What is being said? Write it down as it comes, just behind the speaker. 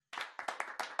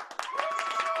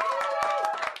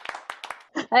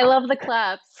I love the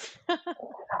claps.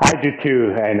 I do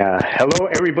too. And hello,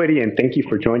 everybody, and thank you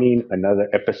for joining another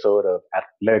episode of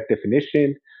Athletic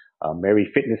Definition, Mary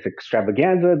Fitness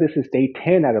Extravaganza. This is day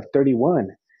 10 out of 31.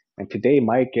 And today,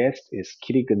 my guest is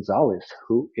Kitty Gonzalez,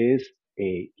 who is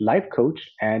a life coach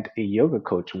and a yoga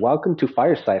coach. Welcome to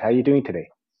Fireside. How are you doing today?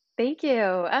 Thank you.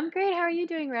 I'm great. How are you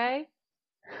doing, Ray?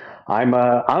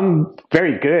 I'm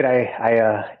very good.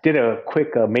 I did a quick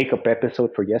makeup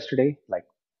episode for yesterday. Like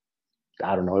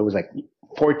I don't know, it was like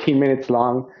 14 minutes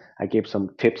long. I gave some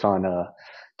tips on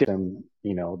some,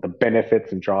 the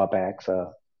benefits and drawbacks.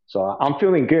 So I'm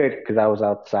feeling good because I was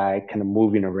outside, kind of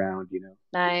moving around.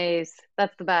 Nice.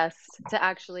 That's the best to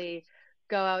actually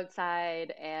go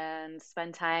outside and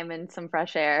spend time in some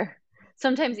fresh air.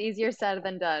 Sometimes easier said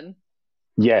than done.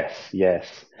 Yes,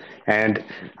 yes. And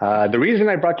the reason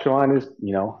I brought you on is,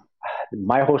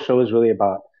 my whole show is really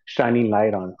about shining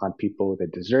light on people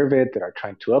that deserve it, that are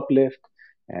trying to uplift.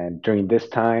 And during this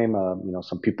time,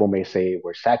 some people may say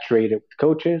we're saturated with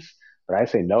coaches, but I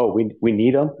say no, we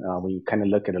need them. We kind of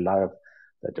look at a lot of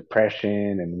the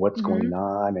depression and what's going hmm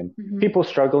on and hmm people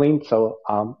struggling. So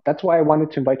that's why I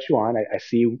wanted to invite you on. I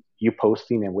see you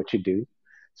posting and what you do.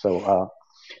 So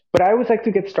but I always like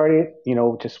to get started,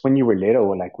 just when you were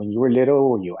little, like when you were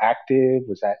little, were you active?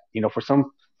 Was that, for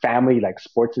some family, like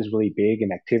sports is really big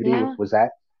in activity. Yeah, Was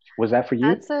that for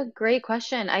you? that's a great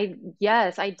question.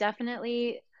 Yes, I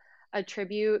definitely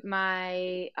attribute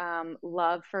my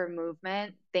love for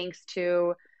movement thanks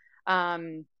to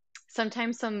um,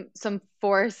 sometimes some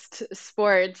forced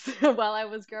sports while I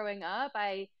was growing up.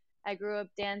 I grew up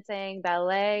dancing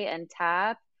ballet and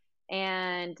tap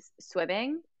and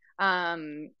swimming.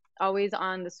 Um, Always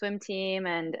on the swim team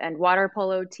and water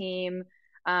polo team.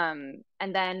 And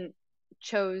then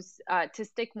chose to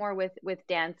stick more with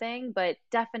dancing, but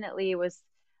definitely was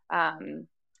um,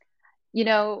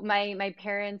 my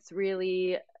parents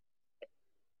really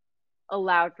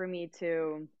allowed for me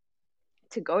to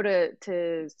go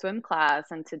to swim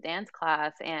class and to dance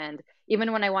class, and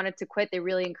even when I wanted to quit, they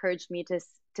really encouraged me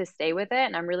to stay with it,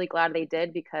 and I'm really glad they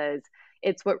did because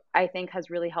it's what I think has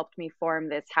really helped me form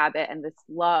this habit and this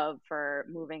love for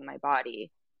moving my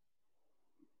body.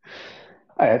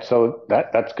 All right, so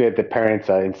that's good. The parents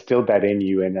instilled that in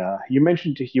you, and you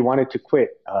mentioned you wanted to quit.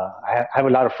 I have a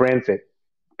lot of friends that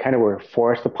kind of were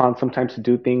forced upon sometimes to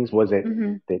do things. Was it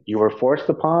hmm that you were forced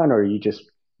upon, or you just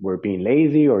were being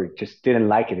lazy, or just didn't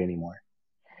like it anymore?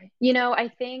 I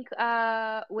think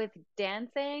with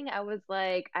dancing, I was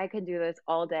like, I could do this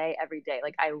all day, every day.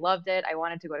 Like, I loved it. I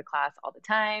wanted to go to class all the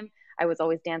time. I was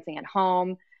always dancing at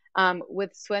home.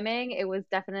 With swimming, it was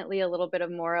definitely a little bit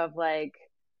of more of like,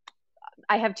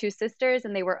 I have two sisters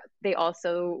and they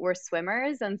also were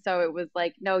swimmers. And so it was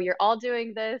like, no, you're all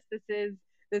doing this. This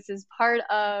is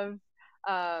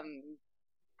um,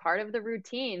 part of the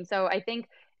routine. So I think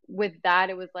with that,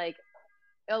 it was like,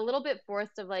 a little bit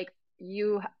forced of like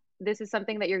you this is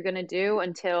something that you're going to do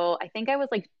until I think I was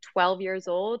like 12 years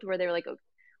old, where they were like, "Okay,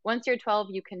 once you're 12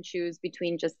 you can choose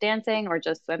between just dancing or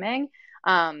just swimming."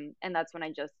 And that's when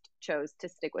I just chose to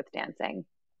stick with dancing.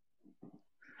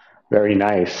 Very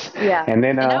nice. Yeah, And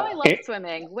then and now I love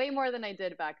swimming way more than I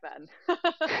did back then.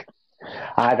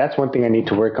 that's one thing I need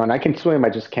to work on. I can swim, I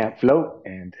just can't float.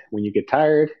 And when you get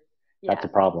tired, that's a Yeah,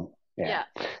 problem. Yeah. yeah,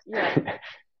 yeah.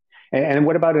 And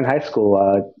what about in high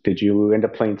school? Did you end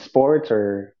up playing sports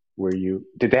or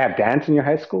did they have dance in your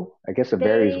high school? I guess it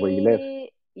varies where you live.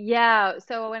 Yeah.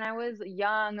 So when I was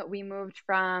young,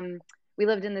 we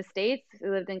lived in the States, we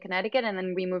lived in Connecticut, and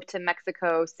then we moved to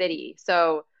Mexico City.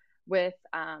 So with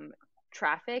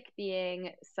traffic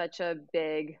being such a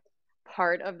big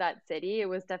part of that city, it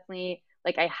was definitely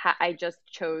like I just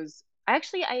chose.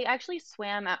 I actually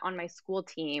swam on my school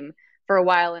team for a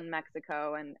while in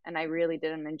Mexico, and I really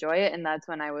didn't enjoy it. And that's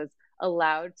when I was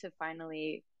allowed to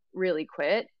finally really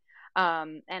quit.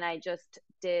 And I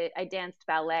danced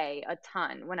ballet a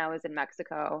ton when I was in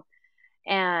Mexico.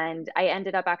 And I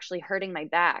ended up actually hurting my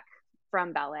back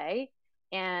from ballet.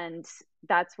 And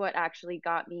that's what actually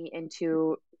got me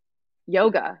into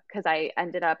yoga, because I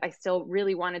still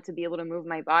really wanted to be able to move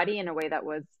my body in a way that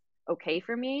was okay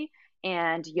for me.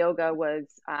 And yoga was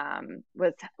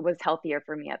healthier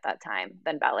for me at that time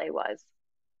than ballet was.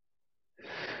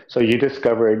 So you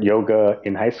discovered yoga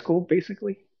in high school,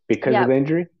 basically, because of Yeah, the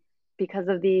injury? because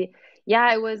of the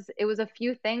yeah, it was a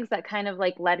few things that kind of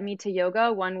like led me to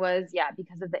yoga. One was, yeah,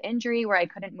 because of the injury where I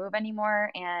couldn't move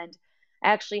anymore, and I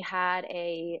actually had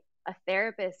a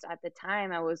therapist at the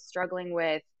time. I was struggling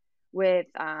with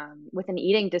an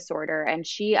eating disorder, and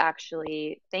she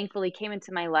actually thankfully came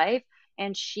into my life,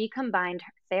 and she combined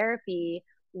therapy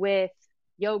with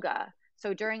yoga.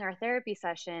 So during our therapy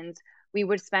sessions, we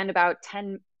would spend about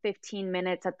 10-15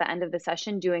 minutes at the end of the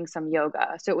session doing some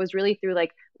yoga. So it was really through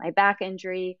like my back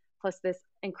injury plus this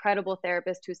incredible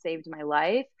therapist who saved my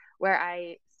life, where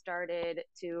I started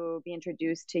to be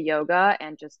introduced to yoga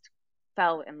and just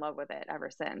fell in love with it ever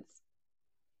since.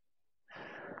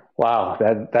 Wow,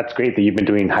 that's great that you've been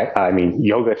doing I mean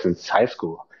yoga since high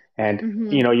school. And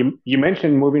Hmm. you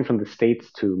mentioned moving from the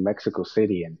States to Mexico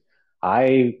City, and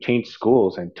I changed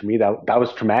schools, and to me that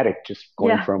was traumatic, just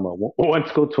going Yeah. from one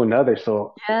school to another.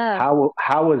 So Yeah.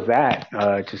 how was that?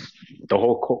 Just the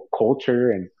whole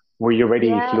culture, and were you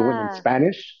already fluent in Yeah.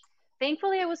 Spanish?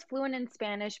 Thankfully, I was fluent in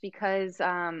Spanish because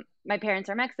my parents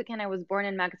are Mexican. I was born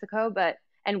in Mexico, but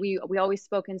and we always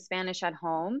spoke in Spanish at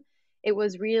home. It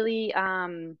was really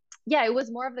yeah, it was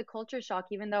more of the culture shock.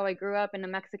 Even though I grew up in a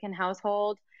Mexican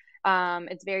household,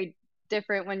 it's very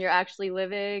different when you're actually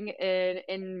living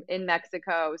in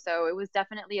Mexico. So it was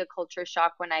definitely a culture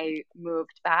shock when I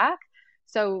moved back.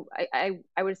 So I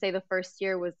would say the first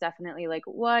year was definitely like,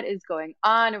 what is going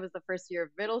on? It was the first year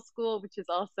of middle school, which is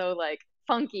also like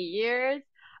funky years.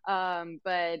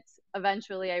 But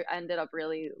eventually I ended up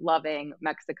really loving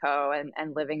Mexico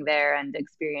and living there and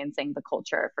experiencing the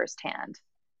culture firsthand.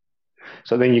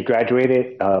 So then you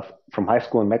graduated from high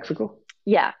school in Mexico.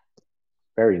 Yeah.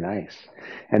 Very nice.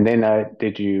 And then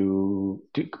did you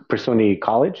pursue any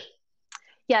college?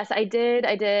 Yes, I did.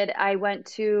 I did. I went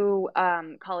to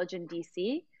college in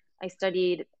DC. I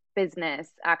studied business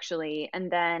actually, um,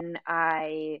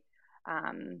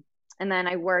 and then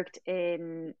I worked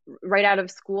in right out of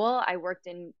school. I worked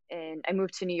in I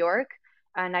moved to New York,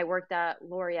 and I worked at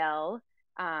L'Oreal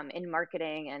in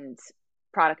marketing and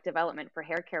product development for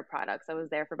hair care products. I was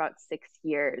there for about 6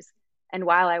 years, and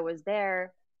while I was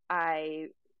there, I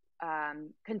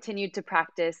continued to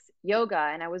practice yoga,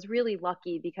 and I was really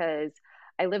lucky because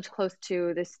I lived close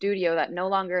to the studio that no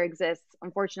longer exists,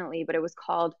 unfortunately, but it was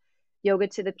called Yoga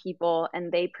to the People,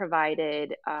 and they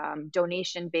provided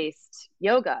donation based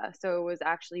yoga. So it was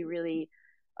actually really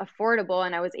affordable,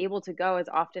 and I was able to go as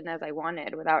often as I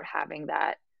wanted without having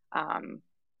that, um,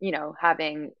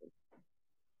 having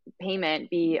payment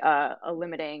be a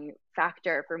limiting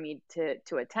factor for me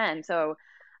to attend. So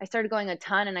I started going a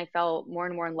ton, and I fell more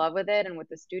and more in love with it and with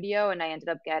the studio, and I ended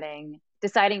up getting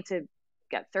deciding to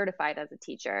get certified as a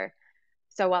teacher.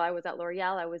 So while I was at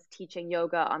L'Oreal, I was teaching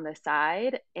yoga on the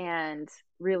side and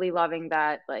really loving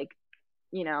that, like,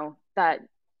 that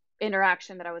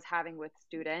interaction that I was having with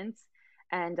students.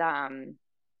 And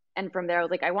from there, I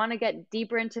was like, I want to get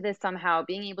deeper into this somehow,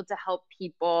 being able to help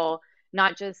people,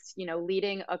 not just,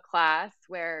 leading a class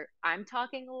where I'm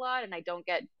talking a lot and I don't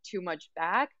get too much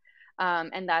back.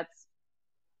 And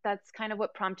that's kind of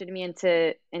what prompted me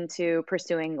into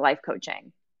pursuing life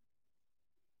coaching.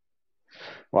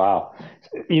 Wow.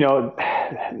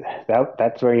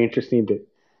 That's very interesting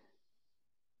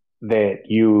that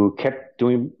you kept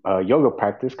doing yoga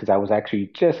practice, because I was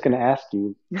actually just going to ask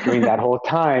you during that whole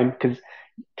time, because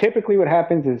typically what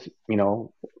happens is,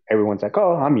 everyone's like,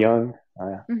 oh, I'm young.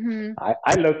 Hmm.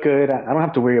 I look good. I don't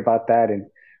have to worry about that. And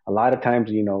a lot of times,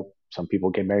 some people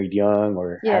get married young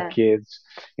or have Yeah. kids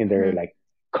in their Hmm. like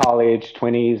college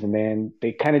 20s, and then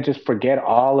they kind of just forget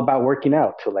all about working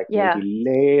out till like Yeah. maybe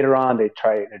later on they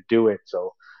try to do it.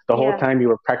 So the whole Yeah. time you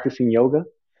were practicing yoga.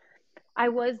 I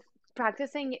was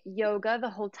practicing yoga the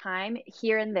whole time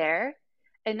here and there,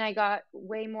 and I got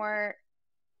way more.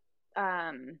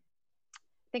 I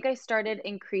think I started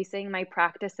increasing my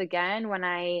practice again when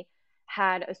I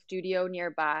had a studio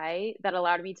nearby that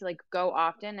allowed me to like go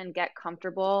often and get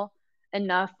comfortable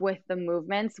enough with the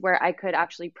movements where I could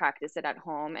actually practice it at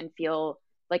home and feel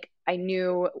like I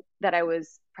knew that I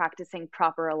was practicing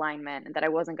proper alignment and that I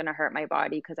wasn't going to hurt my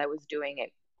body because I was doing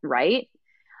it right.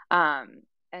 Um,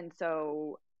 and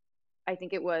so I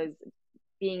think it was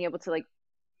being able to like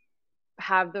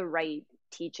have the right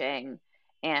teaching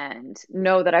and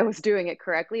know that I was doing it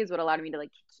correctly is what allowed me to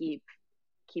like keep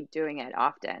doing it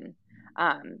often.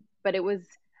 But it was,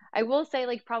 I will say,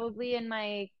 like probably in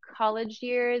my college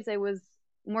years, it was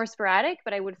more sporadic,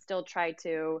 but I would still try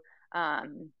to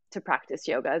practice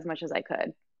yoga as much as I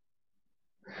could.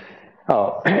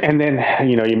 Oh, and then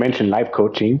you mentioned life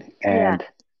coaching, Yeah. and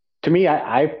to me,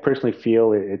 I personally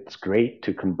feel it's great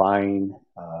to combine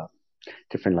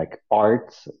different like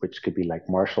arts, which could be like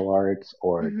martial arts,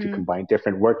 or to Hmm. combine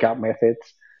different workout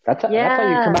methods. That's how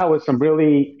you come Yeah. out with some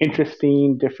really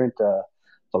interesting different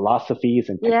philosophies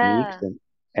and techniques, Yeah.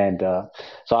 and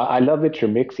so I love that you're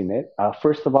mixing it.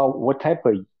 First of all, what type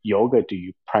of yoga do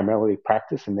you primarily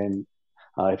practice, and then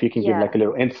if you can give like Yeah. a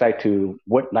little insight to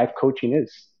what life coaching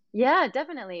is. Yeah,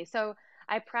 definitely. So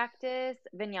I practice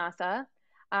vinyasa.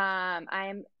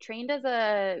 I'm trained as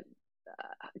a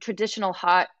traditional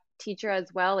hot teacher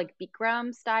as well, like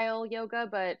Bikram style yoga,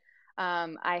 but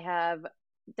I have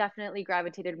definitely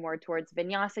gravitated more towards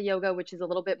Vinyasa yoga, which is a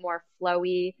little bit more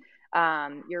flowy.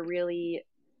 You're really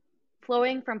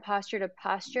flowing from posture to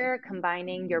posture,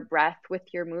 combining your breath with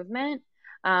your movement.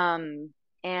 Um,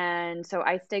 and so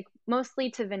I stick mostly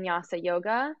to Vinyasa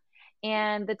yoga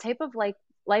and the type of like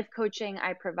life coaching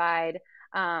I provide.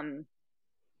 Um,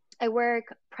 I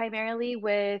work primarily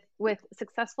with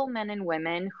successful men and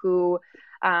women who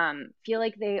feel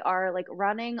like they are like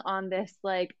running on this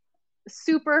like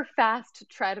super fast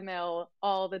treadmill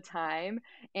all the time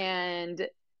and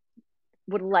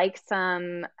would like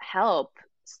some help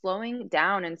slowing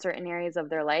down in certain areas of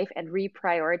their life and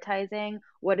reprioritizing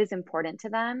what is important to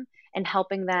them and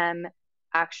helping them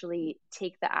actually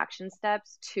take the action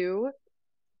steps to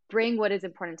bring what is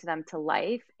important to them to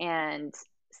life and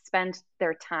spend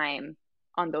their time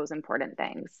on those important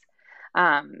things.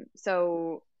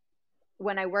 So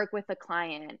when I work with a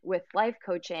client with life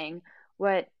coaching,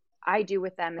 what I do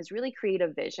with them is really create a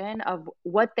vision of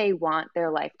what they want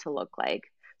their life to look like.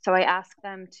 So I ask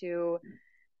them to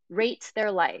rate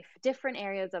their life, different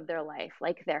areas of their life,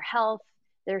 like their health,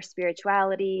 their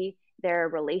spirituality, their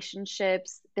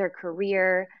relationships, their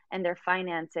career, and their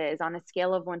finances on a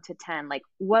scale of 1 to 10. Like,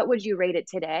 what would you rate it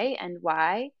today and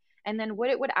why? And then what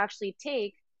it would actually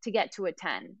take to get to a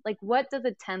 10. Like, what does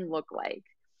a 10 look like?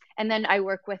 And then I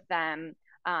work with them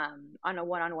on a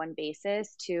one on one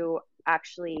basis to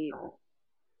actually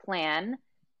plan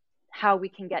how we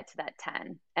can get to that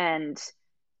 10. And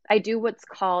I do what's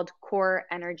called core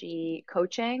energy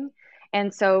coaching.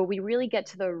 And so we really get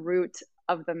to the root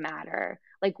of the matter.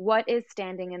 Like, what is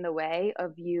standing in the way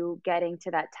of you getting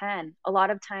to that 10? A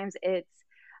lot of times it's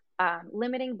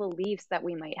limiting beliefs that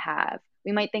we might have.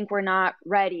 We might think we're not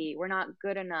ready, we're not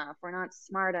good enough, we're not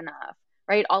smart enough,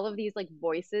 right? All of these like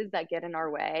voices that get in our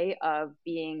way of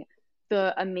being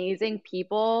the amazing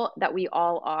people that we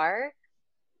all are.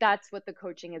 That's what the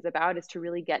coaching is about, is to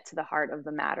really get to the heart of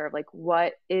the matter of like,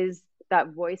 what is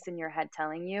that voice in your head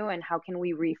telling you and how can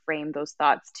we reframe those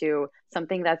thoughts to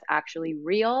something that's actually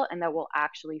real and that will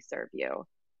actually serve you.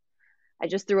 I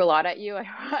just threw a lot at you.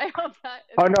 I hope that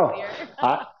is Oh no, clear.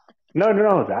 I, no.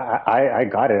 I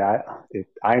got it.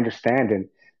 I understand, and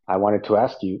I wanted to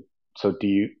ask you. So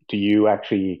do you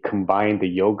actually combine the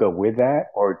yoga with that,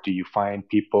 or do you find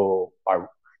people are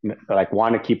like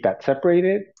want to keep that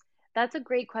separated? That's a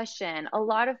great question. A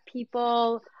lot of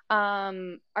people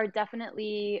are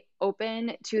definitely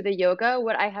open to the yoga.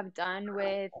 What I have done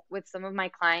with some of my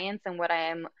clients and what I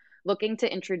am looking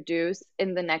to introduce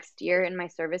in the next year in my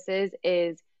services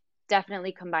is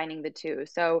definitely combining the two.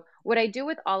 So what I do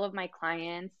with all of my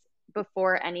clients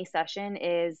before any session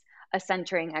is a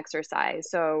centering exercise.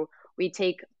 So we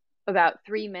take about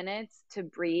 3 minutes to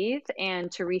breathe and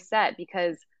to reset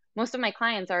because most of my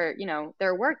clients are,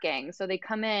 they're working. So they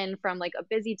come in from like a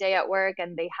busy day at work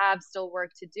and they have still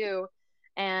work to do.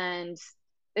 And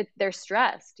they're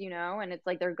stressed, and it's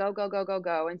like they're go, go, go, go,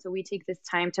 go. And so we take this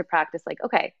time to practice, like,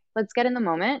 okay, let's get in the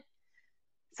moment.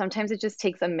 Sometimes it just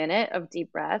takes a minute of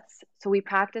deep breaths. So we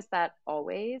practice that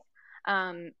always.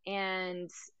 And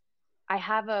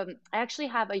I actually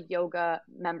have a yoga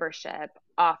membership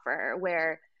offer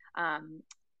where um,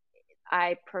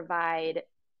 I provide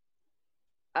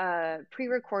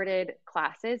pre-recorded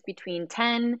classes between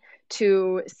 10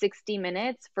 to 60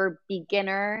 minutes for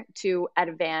beginner to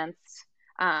advanced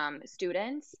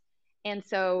students. And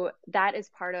so that is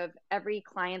part of every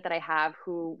client that I have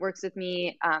who works with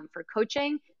me for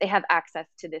coaching. They have access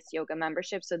to this yoga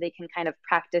membership so they can kind of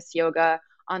practice yoga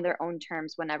on their own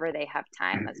terms whenever they have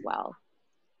time as well.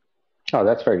 Oh,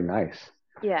 that's very nice.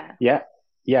 Yeah. Yeah,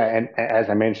 yeah, and as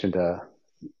I mentioned,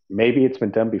 maybe it's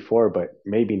been done before, but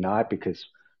maybe not because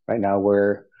right now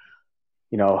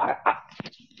you know,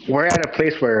 we're at a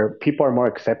place where people are more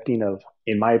accepting of,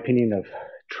 in my opinion, of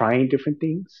trying different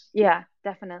things Yeah, and,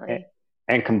 definitely.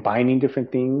 and combining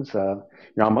different things.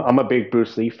 I'm a big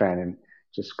Bruce Lee fan, and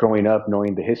just growing up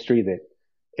knowing the history that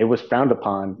it was frowned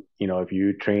upon, if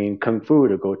you train kung fu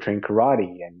to go train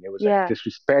karate, and it was like Yeah.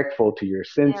 disrespectful to your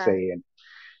Yeah. sensei,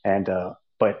 and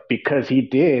but because he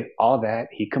did all that,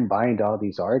 he combined all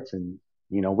these arts, and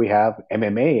we have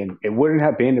MMA, and it wouldn't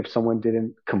have been if someone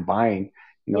didn't combine.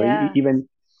 Yeah. Even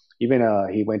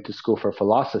he went to school for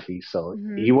philosophy, so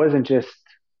he Hmm. wasn't just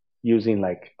using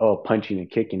like punching and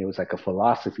kicking. It was like a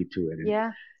philosophy to it,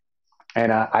 Yeah.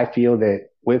 and I feel that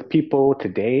with people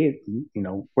today,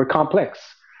 we're complex,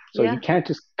 so you Yeah. can't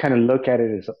just kind of look at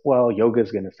it as, well, yoga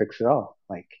is going to fix it all.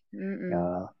 Like Mm-mm.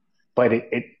 uh, but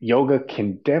yoga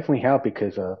can definitely help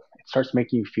because it starts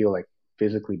making you feel like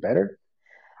physically better.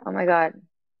 Oh my God.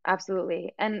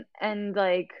 Absolutely. And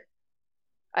like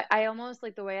I almost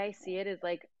like the way I see it is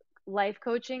like life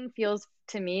coaching feels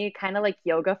to me kind of like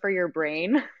yoga for your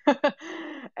brain.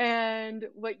 And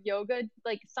what yoga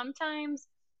like sometimes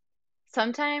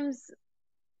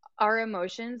our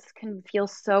emotions can feel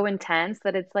so intense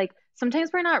that it's like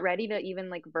sometimes we're not ready to even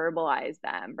like verbalize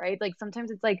them, right? Like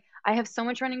sometimes it's like I have so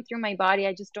much running through my body,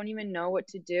 I just don't even know what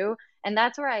to do. And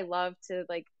that's where I love to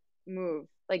like move.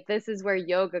 Like this is where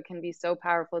yoga can be so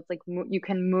powerful. It's like you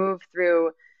can move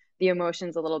through the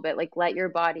emotions a little bit, like let your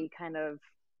body kind of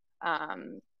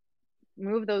um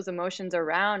move those emotions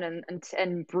around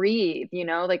and breathe, you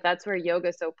know, like that's where yoga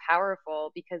is so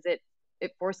powerful because it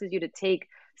forces you to take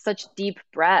such deep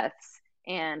breaths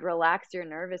and relax your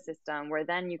nervous system where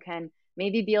then you can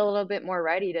maybe be a little bit more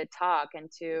ready to talk and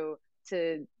to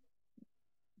to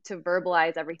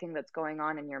verbalize everything that's going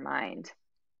on in your mind.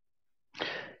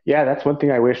 Yeah, that's one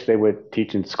thing I wish they would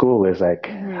teach in school is like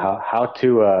Hmm. how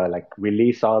to like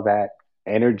release all that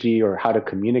energy or how to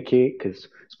communicate. Because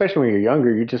especially when you're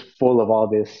younger, you're just full of all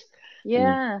this,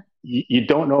 and Yeah. you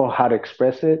don't know how to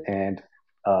express it. And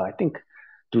I think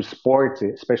through sports,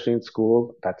 especially in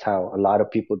school, that's how a lot of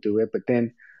people do it. But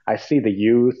then I see the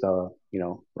youth,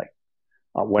 like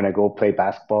when I go play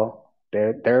basketball.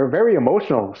 They're very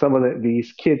emotional. Some of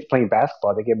these kids playing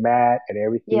basketball, they get mad at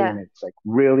everything, Yeah. and it's like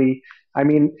really. I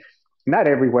mean, not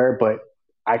everywhere, but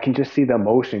I can just see the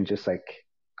emotion, just like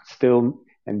still.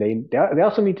 And they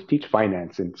also need to teach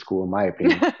finance in school, in my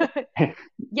opinion.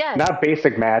 Yes. Not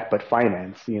basic math, but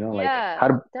finance. Like Yeah, how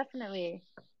to. definitely.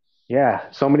 Yeah,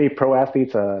 so many pro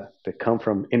athletes that come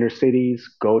from inner cities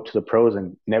go to the pros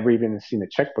and never even seen a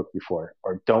checkbook before,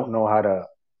 or don't know how to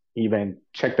even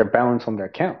check their balance on their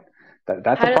account.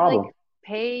 That's a How to like problem.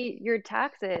 pay your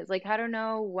taxes, like how to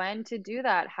know when to do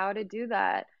that, how to do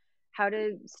that, how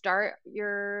to start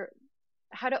your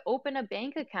how to open a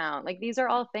bank account. Like these are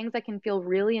all things that can feel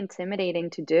really intimidating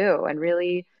to do and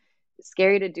really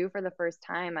scary to do for the first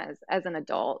time as an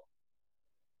adult.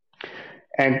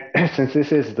 And since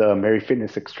this is the Merry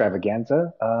Fitness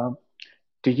Extravaganza,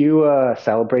 do you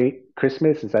celebrate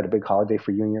Christmas? Is that a big holiday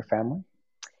for you and your family?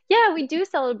 Yeah, we do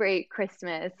celebrate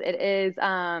Christmas. It is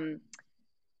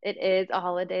a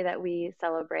holiday that we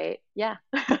celebrate. Yeah.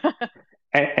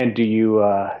 And do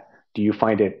you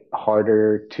find it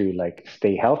harder to like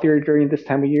stay healthier during this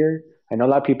time of year? I know a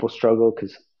lot of people struggle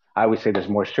because I always say there's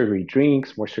more sugary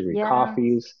drinks, more sugary Yes.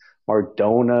 coffees, more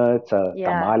donuts, Yeah.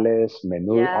 tamales,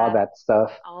 menu, all Yeah. that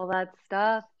stuff. All that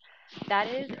stuff. That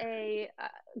is a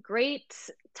great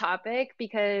topic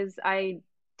because I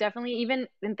definitely, even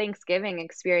in Thanksgiving,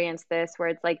 experienced this where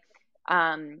it's like,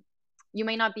 um, you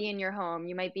might not be in your home,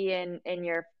 you might be in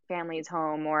your family's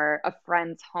home or a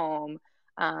friend's home,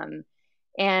 um,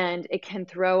 and it can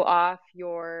throw off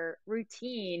your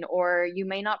routine, or you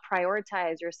may not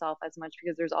prioritize yourself as much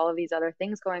because there's all of these other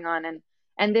things going on.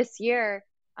 And this year,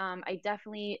 I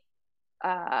definitely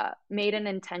made an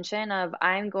intention of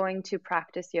I'm going to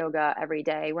practice yoga every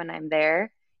day when I'm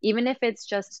there, even if it's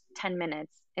just 10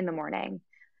 minutes in the morning.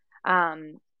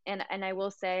 And I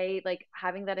will say, like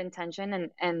having that intention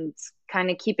and kind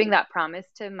of keeping that promise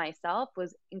to myself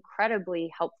was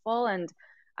incredibly helpful. And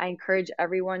I encourage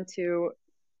everyone to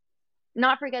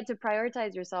not forget to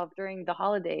prioritize yourself during the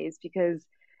holidays because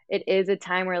it is a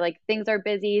time where like things are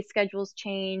busy, schedules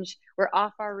change, we're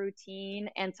off our routine,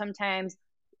 and sometimes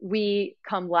we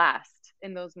come last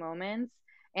in those moments.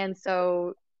 And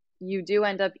so you do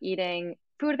end up eating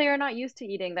food they are not used to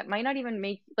eating that might not even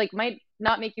might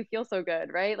not make you feel so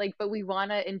good, right? Like, but we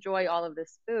want to enjoy all of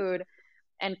this food.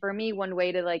 And for me, one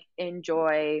way to like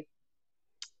enjoy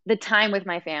the time with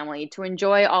my family, to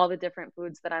enjoy all the different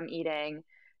foods that I'm eating,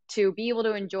 to be able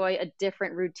to enjoy a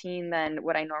different routine than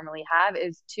what I normally have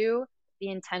is to be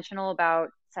intentional about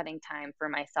setting time for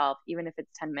myself, even if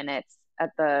it's 10 minutes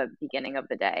at the beginning of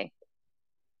the day.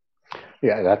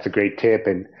 Yeah, that's a great tip.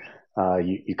 And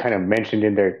you kind of mentioned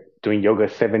in there doing yoga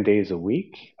 7 days a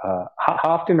week. How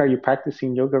often are you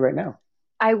practicing yoga right now?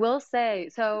 I will say,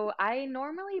 so I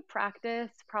normally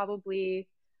practice probably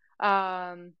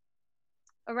um,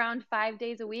 around 5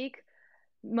 days a week.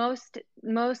 Most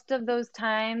of those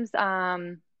times,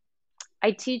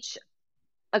 I teach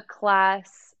a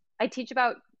class. I teach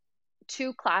about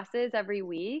two classes every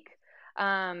week,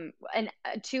 and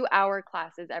 2 hour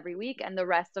classes every week, and the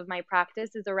rest of my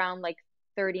practice is around like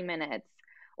 30 minutes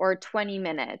or 20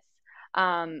 minutes.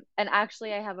 And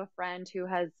actually, I have a friend who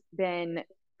has been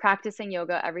practicing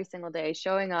yoga every single day,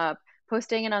 showing up,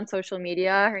 posting it on social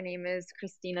media. Her name is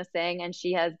Christina Singh, and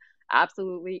she has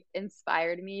absolutely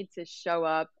inspired me to show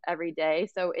up every day.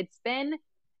 So it's been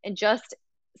in just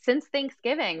since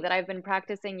Thanksgiving that I've been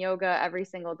practicing yoga every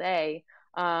single day.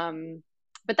 Um,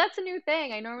 but that's a new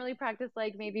thing. I normally practice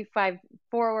like maybe 4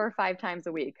 or 5 times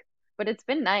a week, but it's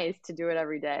been nice to do it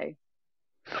every day.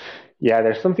 Yeah,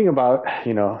 there's something about,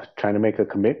 trying to make a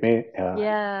commitment,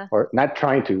 Yeah. or not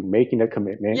trying to, making a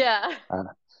commitment. Yeah. Uh,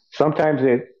 Sometimes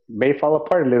it may fall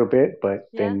apart a little bit, but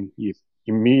Yeah. then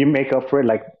you make up for it.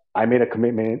 Like I made a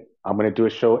commitment. I'm going to do a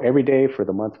show every day for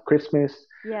the month of Christmas,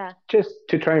 Yeah. just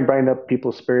to try and brighten up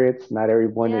people's spirits. Not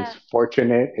everyone is Yeah.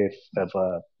 fortunate if of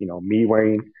me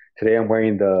wearing today. I'm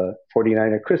wearing the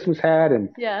 49er Christmas hat and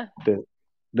Yeah. the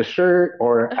the shirt,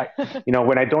 or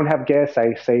when I don't have guests,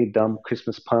 I say dumb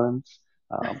Christmas puns.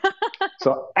 Um,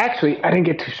 so actually, I didn't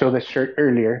get to show the shirt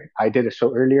earlier. I did a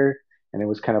show earlier, and it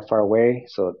was kind of far away.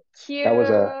 So that was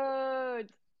a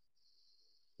Cute.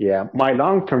 yeah. My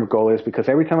long term goal is because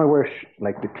every time I wear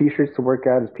like the t-shirts to work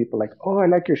out, is people like, oh, I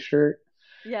like your shirt.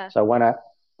 Yeah. So I want to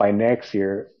by next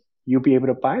year you'll be able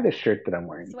to buy the shirt that I'm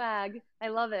wearing. Swag. I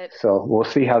love it. So we'll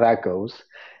see how that goes.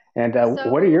 And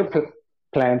what are So your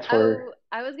plans for?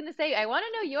 I was gonna say I want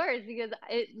to know yours because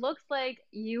it looks like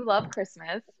you love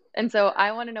Christmas, and so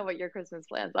I want to know what your Christmas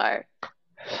plans are.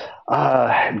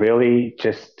 Really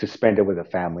just to spend it with the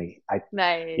family. You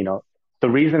Nice. know, the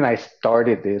reason I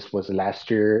started this was last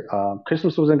year.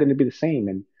 Christmas wasn't going to be the same,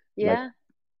 and like Yeah.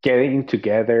 getting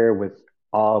together with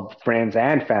all friends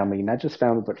and family, not just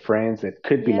family, but friends that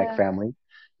could be like Yeah. family.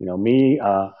 Me,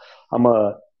 I'm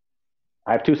a,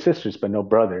 I have two sisters, but no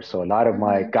brothers. So a lot of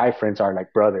my Mhm. guy friends are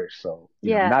like brothers. So,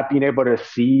 Yeah. not being able to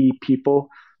see people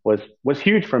was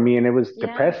huge for me, and it was Yeah.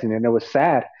 depressing and it was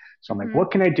sad. So I'm like, Mhm.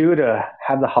 what can I do to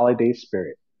have the holiday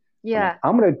spirit? So I'm like, Yeah.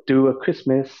 I'm gonna do a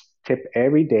Christmas tip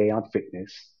every day on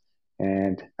fitness.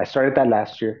 And I started that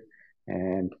last year,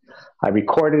 and I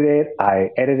recorded it,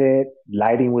 I edited it,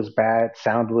 lighting was bad,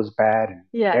 sound was bad, and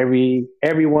Yeah.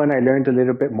 everyone I learned a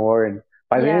little bit more, and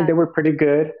by the end Yeah. they were pretty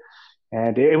good.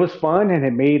 And it was fun, and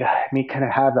it made me kind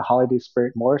of have the holiday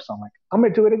spirit more. So I'm like, I'm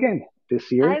gonna do it again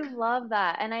this I year. love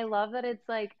that. And I love that it's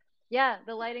like, yeah,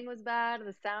 the lighting was bad,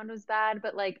 the sound was bad,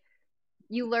 but like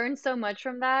you learn so much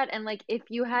from that. And like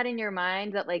if you had in your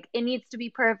mind that like it needs to be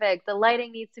perfect, the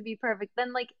lighting needs to be perfect,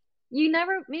 then like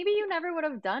maybe you never would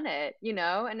have done it, you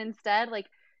know? And instead, like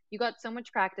you got so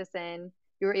much practice in,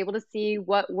 you were able to see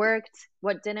what worked,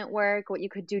 what didn't work, what you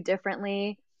could do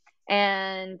differently.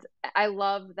 And I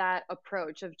love that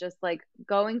approach of just like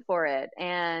going for it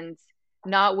and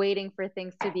not waiting for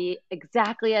things to be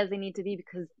exactly as they need to be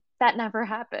because that never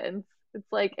happens.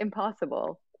 It's like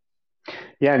impossible.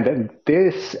 Yeah, and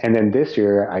then this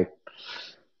year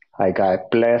I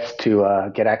got blessed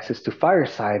to get access to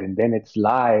Fireside, and then it's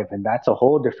live, and that's a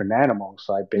whole different animal.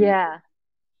 So I've been Yeah.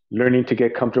 learning to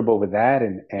get comfortable with that,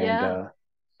 and Yeah.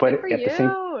 but Good for you.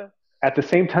 at the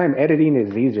same time, editing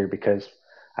is easier because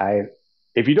I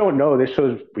if you don't know, this show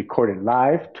is recorded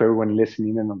live to everyone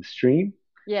listening in on the stream.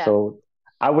 Yeah. So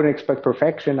I wouldn't expect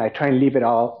perfection. I try and leave it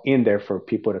all in there for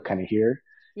people to kind of hear.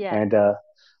 Yeah. And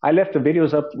I left the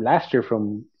videos up last year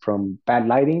from bad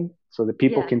lighting so that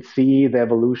people Yeah. can see the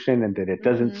evolution and that it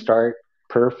doesn't Hmm. start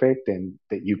perfect and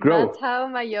that you That's grow. how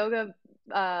my yoga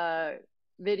uh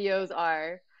videos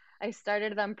are. I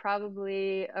started them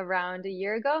probably around a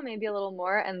year ago, maybe a little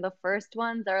more, and the first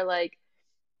ones are like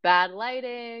bad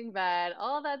lighting, bad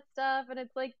all that stuff, and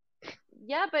it's like,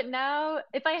 yeah, but now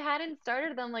if I hadn't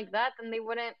started them like that, then they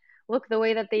wouldn't look the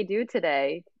way that they do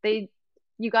today.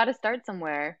 You got to start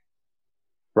somewhere.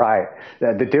 Right.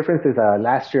 The difference is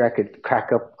last year I could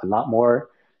crack up a lot more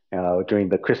during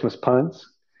the Christmas puns,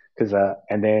 because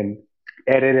and then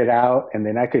edit it out, and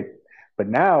then I could. But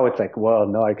now it's like, well,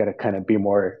 no, I got to kind of be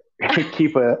more,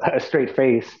 keep a straight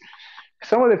face.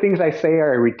 Some of the things I say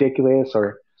are ridiculous,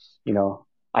 or you know,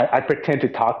 I pretend to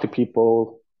talk to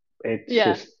people. It's Yeah.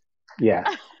 just, yeah,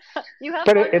 You have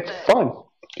but fun with it's it. fun.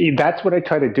 That's what I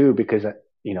try to do because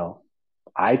you know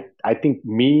I think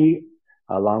me,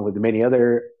 along with many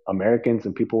other Americans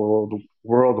and people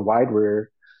worldwide,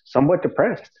 were somewhat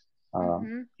depressed.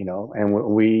 Hmm. And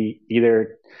we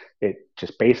either it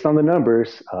just based on the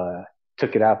numbers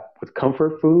took it out with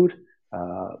comfort food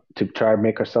to try to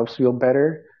make ourselves feel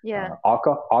better. Yeah.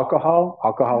 Alcohol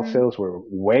Hmm. sales were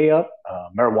way up.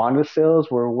 Marijuana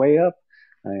sales were way up,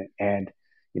 and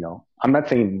I'm not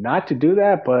saying not to do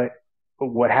that, but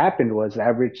what happened was the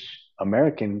average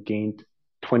American gained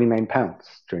 29 pounds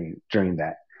during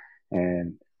that,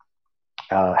 and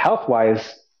health wise,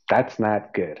 that's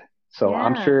not good. So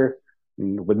I'm Yeah. sure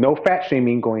with no fat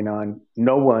shaming going on,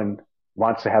 no one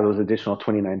wants to have those additional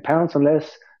 29 pounds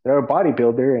unless they're a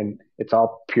bodybuilder and it's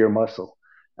all pure muscle.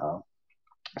 Uh,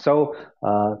 so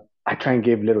I try and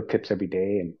give little tips every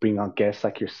day and bring on guests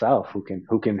like yourself who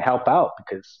can help out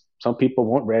because some people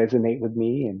won't resonate with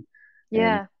me and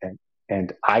Yeah. and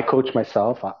and I coach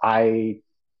myself.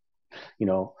 You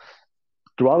know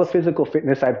through all the physical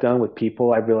fitness I've done with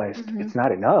people, I realized Hmm. it's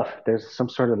not enough. There's some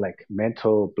sort of like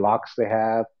mental blocks they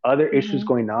have, other issues Hmm.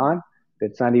 going on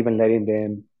that's not even letting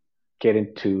them get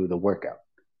into the workout,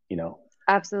 you know.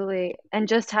 Absolutely. And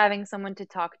just having someone to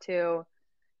talk to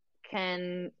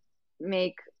can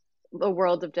make a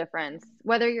world of difference.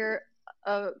 Whether you're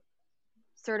a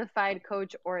certified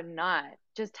coach or not,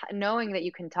 just knowing that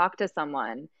you can talk to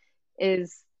someone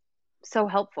is so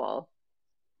helpful,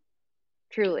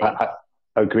 truly. I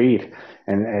agreed,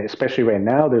 and especially right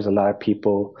now, there's a lot of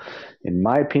people, in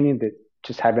my opinion, that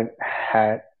just haven't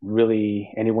had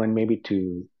really anyone maybe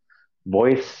to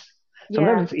voice.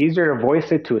 Sometimes Yeah, it's easier to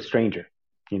voice it to a stranger,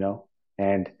 you know.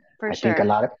 And for I think a sure.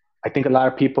 lot of I think a lot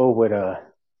of people would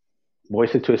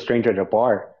voice it to a stranger at a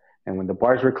bar, and when the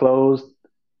bars were closed,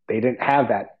 they didn't have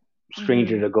that Hmm.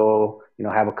 stranger to go,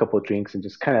 have a couple of drinks and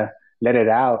just kind of let it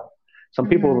out. Some Hmm.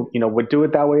 people, would do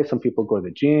it that way. Some people go to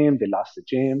the gym, they lost the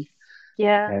gym,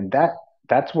 Yeah. and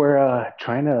that's where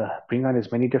trying to bring on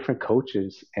as many different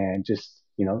coaches and just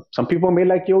some people may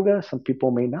like yoga, some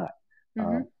people may not, Hmm.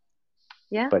 um,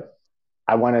 Yeah. but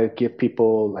I want to give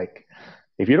people like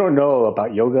if you don't know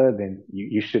about yoga, then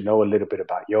you should know a little bit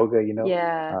about yoga,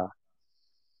 Yeah. uh,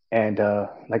 and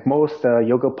like most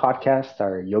yoga podcasts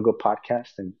are yoga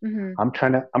podcasts, and Hmm. I'm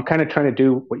kind of trying to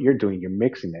do what you're doing. You're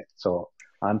mixing it, so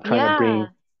I'm trying to bring Yeah.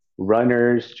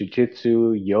 runners,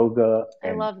 jujitsu, yoga,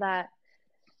 I love that.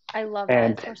 I love that.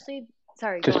 and Especially,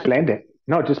 sorry, go just on. blend it.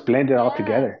 No, just blend it all Yeah.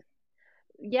 together.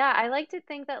 Yeah, I like to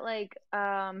think that like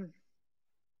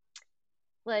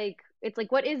it's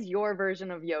like what is your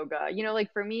version of yoga?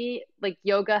 Like for me, like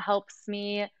yoga helps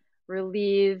me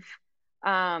relieve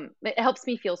it helps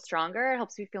me feel stronger, it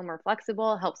helps me feel more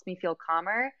flexible, it helps me feel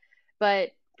calmer. But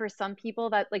for some people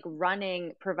that like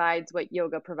running provides what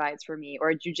yoga provides for me,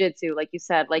 or jujitsu, like you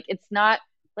said, like it's not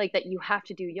like that you have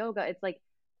to do yoga. It's like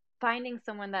finding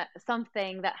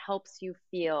something that helps you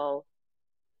feel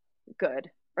good,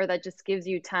 or that just gives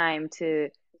you time to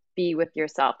be with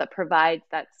yourself, that provides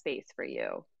that space for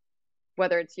you,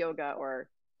 whether it's yoga or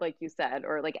like you said,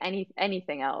 or like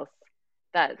anything else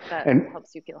that And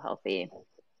helps you feel healthy.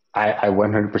 I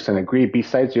 100% agree.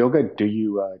 Besides yoga, do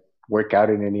you work out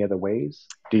in any other ways?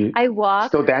 Do you I walk.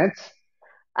 still dance?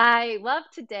 I love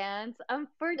to dance.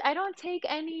 I don't take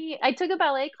any. I took a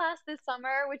ballet class this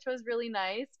summer, which was really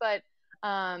nice,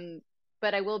 um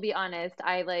but I will be honest,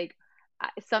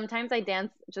 sometimes I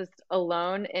dance just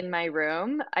alone in my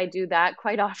room. I do that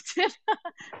quite often.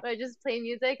 I just play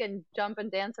music and jump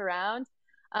and dance around.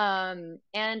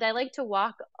 And I like to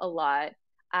walk a lot.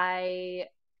 I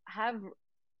have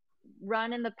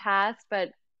run in the past, but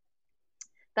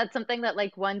that's something that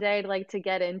like one day I'd like to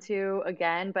get into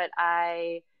again. But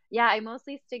yeah, I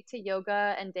mostly stick to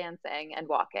yoga and dancing and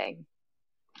walking.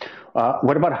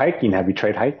 What about hiking? Have you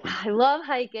tried hiking? I love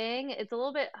hiking. It's a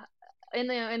little bit in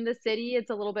the city. It's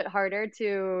a little bit harder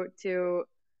to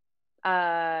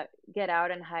uh get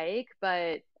out and hike,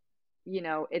 but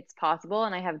it's possible,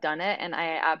 and I have done it, and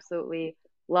I absolutely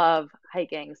love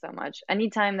hiking so much.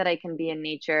 Anytime that I can be in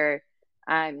nature,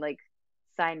 I'm like,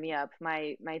 sign me up.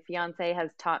 My fiance has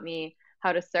taught me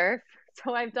how to surf,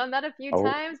 so I've done that a few Oh,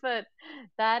 times, but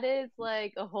that is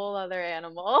like a whole other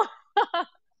animal.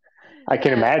 I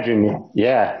can Yeah, imagine.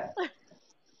 Yeah,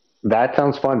 that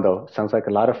sounds fun though. Sounds like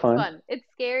a lot of it's fun. fun. It's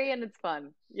scary and it's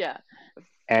fun. Yeah.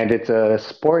 And it's a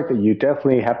sport that you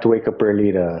definitely have to wake up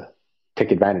early to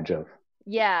take advantage of.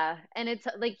 Yeah, and it's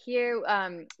like here,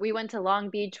 we went to Long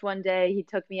Beach one day. He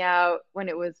took me out when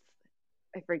it was,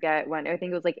 I forget when, I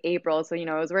think it was like April. So,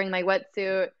 I was wearing my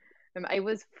wetsuit and I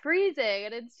was freezing.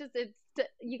 And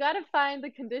you got to find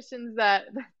the conditions that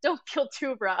don't feel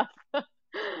too rough.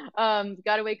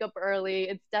 Got to wake up early.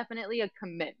 It's definitely a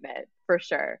commitment for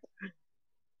sure.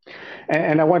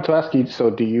 And I want to ask you, so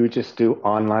do you just do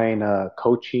online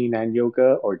coaching and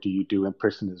yoga, or do you do in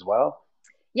person as well?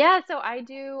 Yeah, so I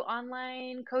do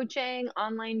online coaching,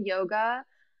 online yoga.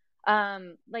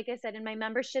 Like I said, in my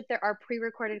membership, there are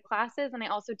pre-recorded classes, and I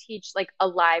also teach like a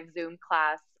live Zoom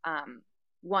class,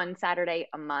 one Saturday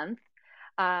a month.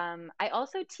 I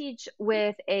also teach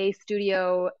with a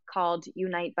studio called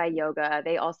Unite by Yoga.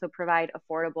 They also provide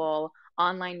affordable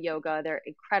online yoga. They're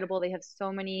incredible. They have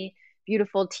so many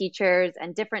beautiful teachers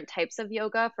and different types of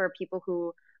yoga for people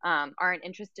who aren't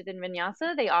interested in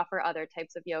vinyasa. They offer other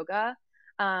types of yoga.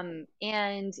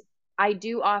 And I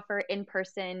do offer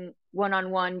in-person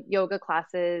one-on-one yoga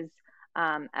classes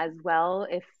as well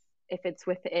if it's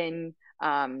within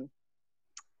um,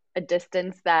 a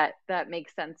distance that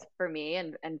makes sense for me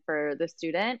and for the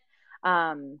student.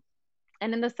 Um,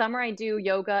 and in the summer, I do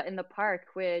yoga in the park,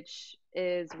 which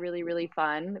is really, really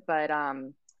fun. But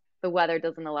the weather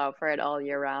doesn't allow for it all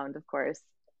year round, of course.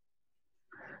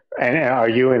 And are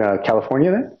you in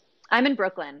California then? I'm in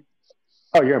Brooklyn.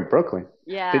 Oh, you're in Brooklyn.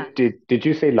 Yeah. Did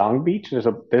you say Long Beach? There's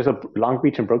a Long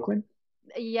Beach in Brooklyn.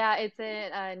 Yeah, it's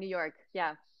in New York.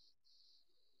 Yeah.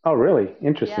 Oh, really? Yeah.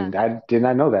 Interesting. I did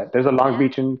not know that. There's a Long Yeah.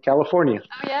 Beach in California.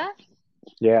 Oh, yeah?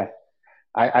 Yeah,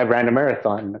 I ran a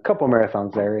marathon, a couple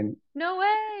marathons there, and No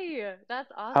way.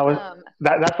 That's I was awesome.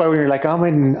 that's why we were like, I'm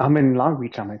in Long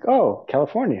Beach. I'm like, oh,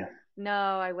 California. No,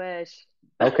 I wish.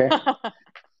 Okay.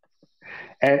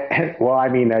 And well, I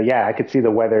mean, yeah, I could see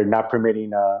the weather not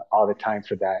permitting all the time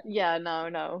for that. Yeah, no,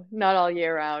 no, not all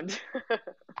year round.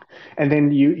 And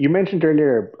then you mentioned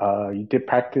earlier you did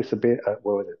practice a bit.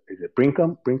 What was it? Is it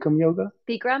Brinkum yoga?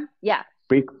 Bikram? Yeah,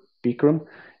 Brink Bikram.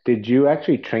 Did you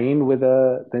actually train with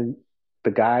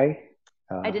the guy?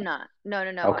 I Uh, did not. No,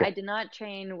 no, no. okay, I did not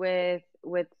train with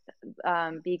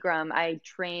Bikram. I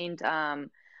trained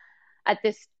at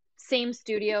this same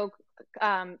studio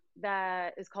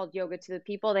that is called Yoga to the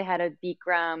People. They had a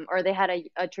Bikram, or they had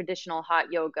a traditional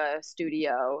hot yoga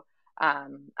studio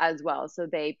as well. So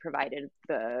they provided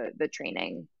the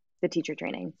training, the teacher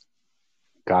training.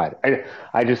 God,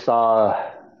 I just saw.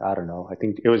 I don't know. I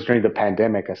think it was during the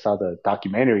pandemic. I saw the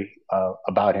documentary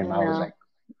about him. I I was know. like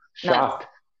Nuts. shocked.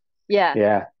 Yeah.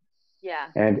 Yeah, Yeah.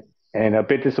 and a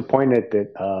bit disappointed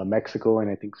that Mexico and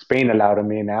I think Spain allowed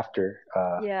him in after.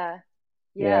 Yeah.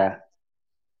 Yeah.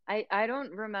 Yeah, I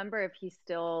don't remember if he's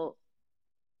still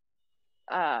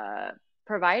uh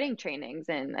providing trainings,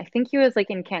 and I think he was like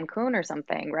in Cancun or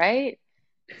something, right?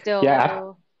 yeah.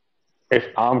 Still. If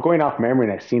I'm going off memory,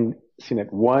 and I've seen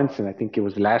it once, and I think it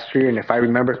was last year. And if I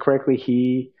remember correctly,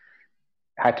 he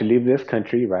had to leave this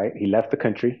country. Right, he left the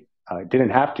country. Didn't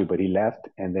have to, but he left,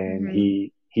 and then Hmm.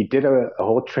 he did a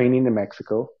whole training in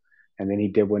Mexico, and then he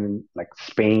did one in like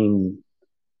Spain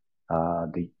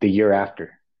the year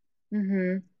after.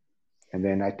 Hmm. And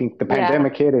then I think the Yeah.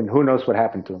 pandemic hit, and who knows what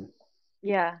happened to him.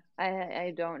 Yeah.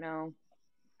 I don't know.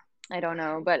 I don't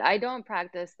know, but I don't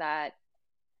practice that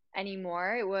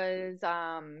anymore. It was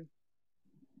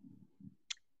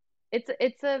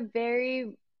it's a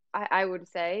very, I would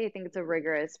say, I think it's a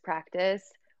rigorous practice.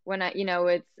 When I,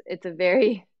 it's a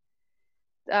very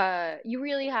you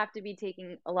really have to be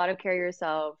taking a lot of care of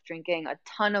yourself, drinking a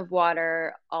ton of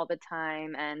water all the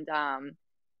time,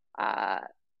 uh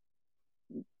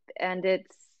and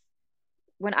it's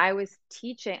when I was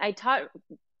teaching, I taught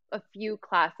a few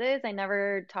classes. I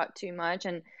never taught too much.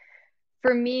 And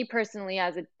for me personally,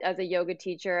 as a yoga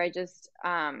teacher, I just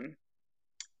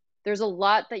there's a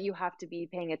lot that you have to be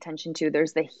paying attention to.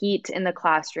 There's the heat in the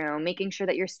classroom, making sure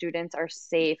that your students are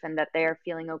safe and that they are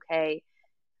feeling okay.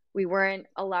 We weren't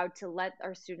allowed to let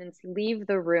our students leave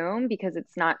the room because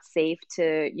it's not safe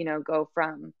to, go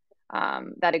from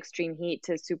that extreme heat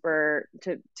to super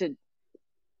to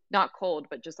not cold,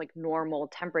 but just like normal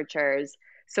temperatures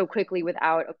so quickly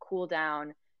without a cool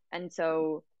down. And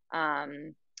so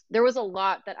there was a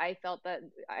lot that I felt that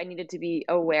I needed to be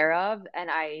aware of, and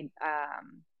I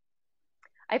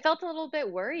felt a little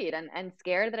bit worried and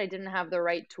scared that I didn't have the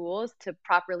right tools to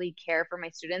properly care for my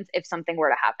students if something were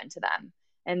to happen to them.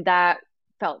 And that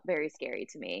felt very scary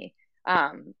to me.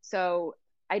 So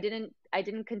I didn't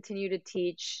continue to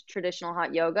teach traditional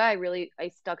hot yoga. I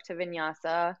stuck to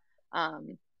vinyasa.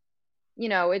 Um,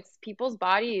 it's people's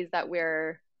bodies that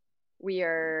we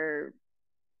are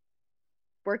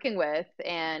working with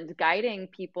and guiding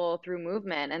people through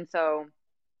movement. And so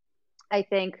I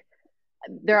think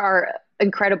there are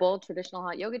incredible traditional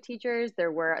hot yoga teachers.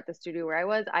 There were at the studio where I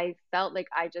was. I felt like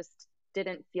I just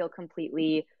didn't feel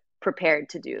completely prepared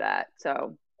to do that.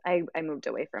 So I moved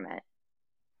away from it.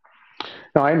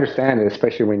 No, I understand it,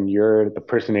 especially when you're the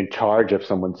person in charge of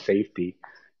someone's safety.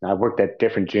 Now, I've worked at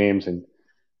different gyms, and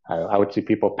I would see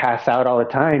people pass out all the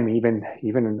time. Even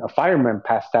a fireman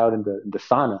passed out in the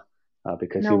sauna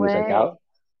because he No was like out. way.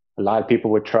 A lot of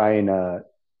people would try and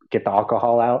get the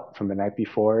alcohol out from the night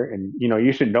before, and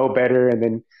you should know better. And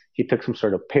then he took some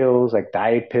sort of pills, like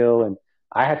diet pill, and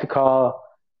I had to call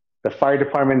the fire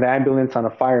department, the ambulance on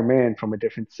a fireman from a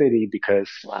different city because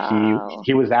he Wow.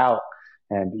 he was out.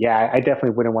 And yeah, I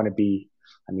definitely wouldn't want to be.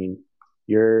 I mean,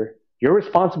 you're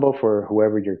responsible for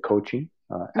whoever you're coaching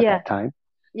at Yeah. that time.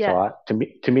 So Yeah.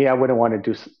 to me, I wouldn't want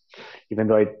to do, even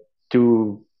though I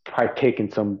do partake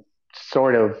in some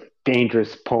sort of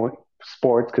dangerous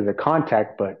sports because of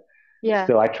contact, but Yeah.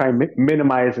 still, I try and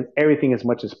minimize everything as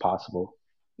much as possible.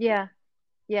 Yeah.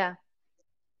 Yeah.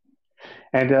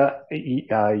 And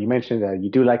you mentioned that you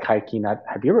do like hiking.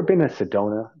 Have you ever been to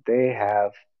Sedona? They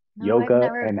have No, I've yoga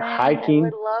never and been. I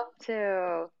would hiking. love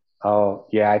to. Oh,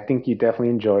 yeah, I think you definitely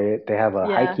enjoy it. They have a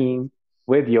Yeah. hiking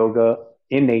with yoga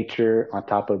in nature on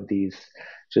top of these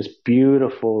just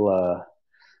beautiful,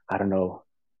 I don't know,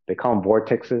 they call them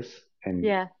vortexes. And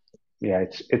Yeah. yeah,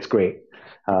 it's great.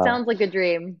 It Uh, sounds like a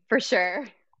dream for sure.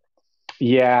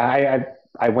 yeah,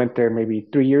 I went there maybe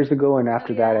 3 years ago, and Oh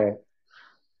after that, yeah?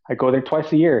 I go there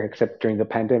twice a year, except during the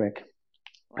pandemic.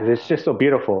 'Cause it's Wow. just so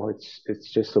beautiful. It's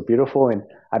just so beautiful, and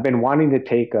I've been wanting to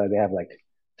take. They have like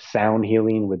sound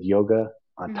healing with yoga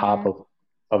on top Hmm.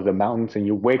 of the mountains, and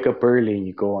you wake up early and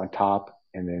you go on top,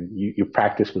 and then you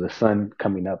practice with the sun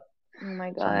coming up. Oh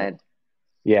my So God.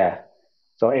 yeah.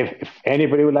 So if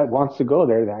anybody would like wants to go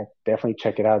there, then definitely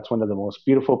check it out. It's one of the most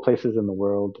beautiful places in the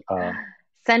world.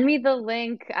 Send me the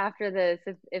link after this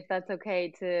if that's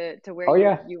okay to where Oh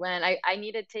yeah. you went. I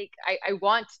need to take I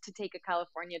want to take a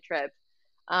California trip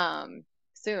um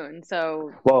soon.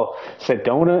 So Well,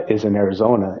 Sedona is in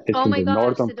Arizona. It's oh in my the gosh,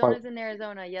 northern part. Sedona's in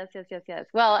Arizona. Yes, yes, yes, yes.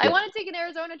 Well, I Yeah. want to take an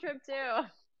Arizona trip too.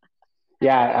 I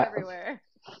want to go Yeah. everywhere.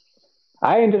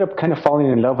 I ended up kind of falling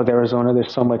in love with Arizona.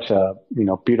 There's so much,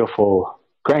 beautiful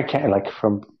Grand Canyon, like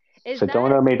from Is that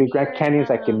Sedona, maybe Grand near Canyon's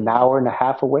like an hour and a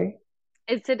half away.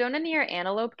 is Sedona near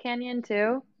Antelope Canyon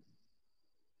too?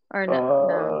 Or no,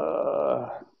 no.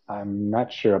 Uh, I'm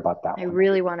not sure about that I one.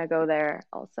 really want to go there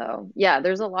also. Yeah,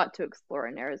 there's a lot to explore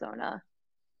in Arizona.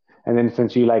 And then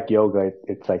since you like yoga,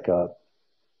 it's like the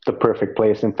perfect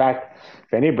place. In fact,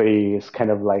 if anybody is kind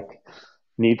of like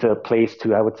needs a place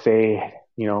to, I would say,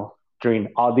 during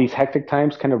all these hectic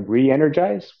times, kind of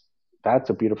re-energize, that's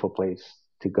a beautiful place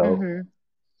to go. Hmm.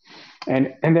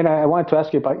 And then I wanted to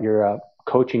ask you about your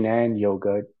coaching and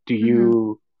yoga. Do Hmm.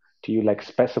 you do you like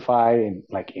specify in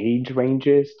like age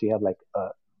ranges? Do you have like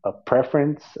a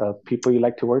preference of people you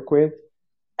like to work with?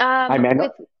 I mean,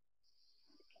 With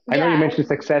I know you yeah, mentioned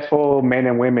successful men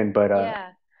and women, but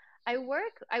yeah. I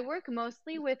work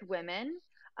mostly with women.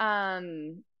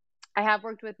 Um, I have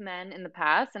worked with men in the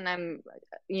past, and I'm,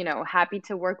 happy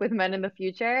to work with men in the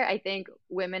future. I think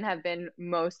women have been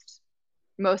most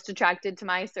attracted to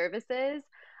my services.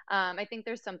 I think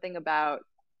there's something about,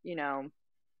 you know,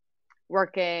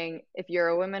 working if you're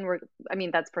a woman work I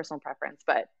mean that's personal preference,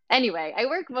 but anyway, I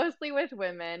work mostly with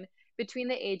women between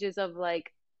the ages of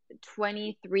like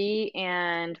 23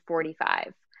 and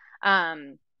 45.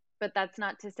 um but that's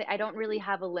not to say I don't really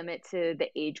have a limit to the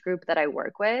age group that I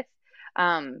work with.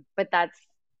 But that's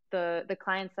the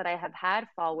clients that I have had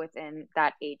fall within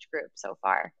that age group so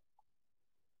far.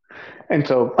 and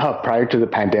so prior to the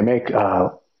pandemic,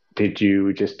 did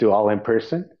you just do all in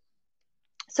person?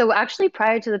 So actually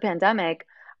prior to the pandemic,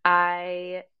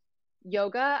 I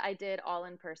yoga, I did all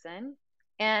in person,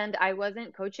 and I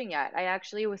wasn't coaching yet. I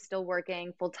actually was still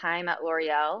working full time at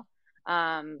L'Oreal,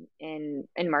 in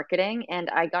marketing, and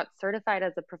I got certified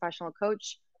as a professional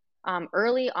coach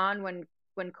early on when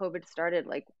COVID started.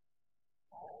 Like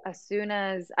as soon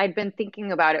as I'd been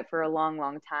thinking about it for a long,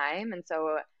 long time, and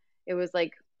so it was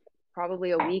like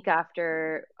probably a week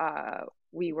after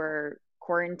we were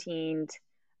quarantined,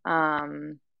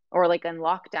 um, or like in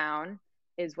lockdown,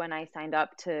 is when I signed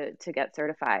up to get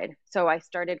certified. So I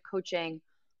started coaching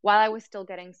while I was still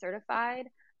getting certified.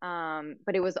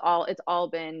 But it's all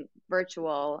been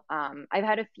virtual. I've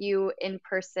had a few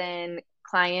in-person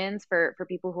clients for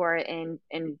people who are in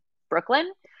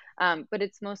Brooklyn, but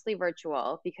it's mostly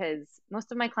virtual because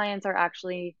most of my clients are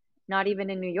actually not even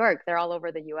in New York. They're all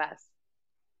over the US.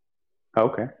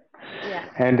 Okay. Yeah.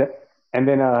 And and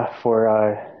then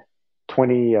for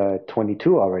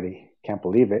 2022 already, can't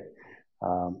believe it.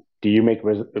 Do you make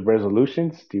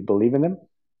resolutions? Do you believe in them?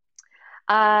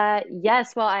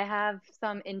 Yes, well, I have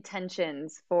some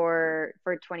intentions for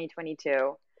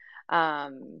 2022.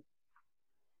 Um,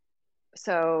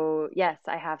 so yes,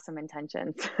 I have some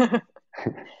intentions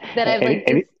that I've any, like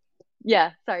just any,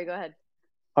 yeah, sorry, go ahead.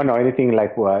 oh no, anything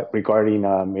like what regarding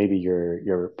maybe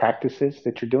your practices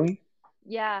that you're doing?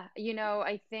 Yeah,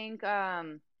 I think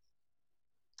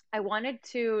I wanted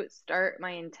to start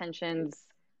my intentions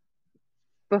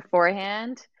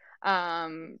beforehand,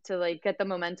 to like get the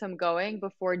momentum going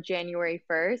before January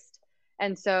 1st.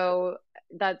 And so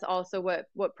that's also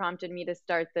what prompted me to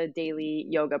start the daily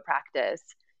yoga practice.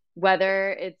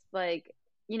 Whether it's like,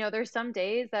 there's some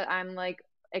days that I'm like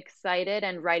excited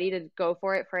and ready to go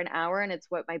for it for an hour and it's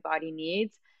what my body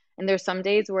needs. And there's some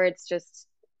days where it's just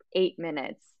 8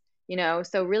 minutes,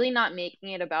 so really not making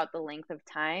it about the length of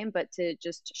time, but to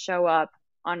just show up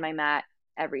on my mat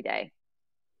every day.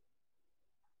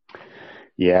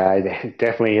 Yeah, it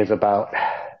definitely is about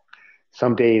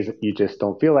Some days you just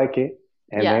don't feel like it.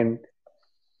 And Yeah. then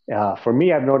for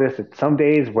me, I've noticed that some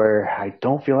days where I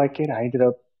don't feel like it, I ended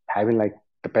up having like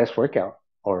the best workout,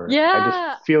 or I just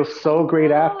Yeah. feel I so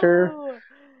great after. know.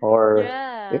 Or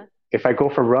if, Yeah. if I go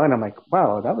for a run, I'm like,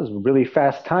 wow, that was a really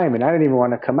fast time, and I didn't even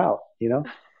want to come out, you know?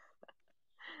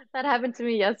 That happened to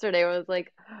me yesterday. Where I was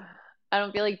like, I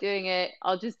don't feel like doing it.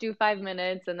 I'll just do 5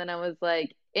 minutes. And then I was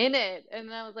like, in it. And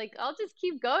then I was like, I'll just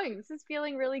keep going. This is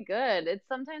feeling really good. It's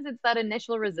sometimes it's that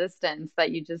initial resistance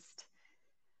that you just,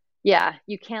 yeah,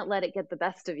 you can't let it get the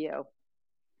best of you.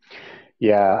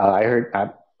 Yeah, I heard.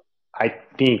 I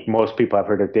think most people have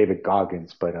heard of David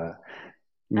Goggins, but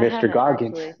I Mr. haven't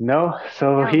Goggins, actually. no.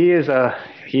 So No. he is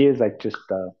like just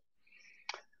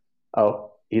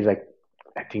oh, he's like,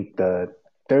 I think the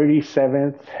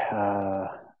 37th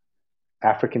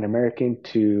African American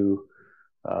to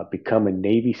become a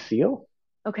Navy SEAL.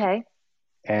 Okay.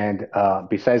 And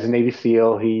besides the Navy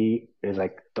SEAL, he is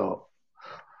like the,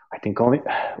 I think only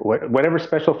whatever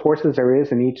special forces there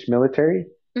is in each military,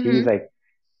 he's Hmm. like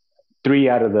three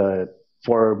out of the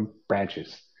four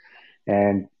branches.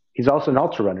 And he's also an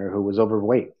ultra runner who was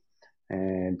overweight.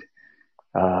 And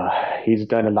he's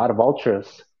done a lot of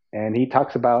ultras. And he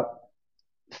talks about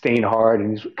staying hard,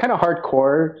 and he's kind of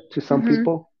hardcore to some Hmm.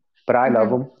 people, but I love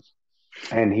Hmm. him.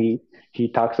 And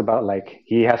he talks about like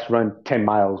he has to run 10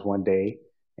 miles one day,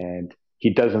 and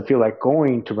he doesn't feel like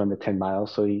going to run the 10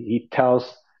 miles, so he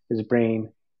tells his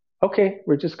brain, okay,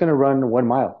 we're just going to run 1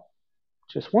 mile,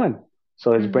 just one.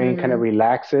 So his brain kind of Hmm.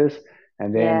 relaxes,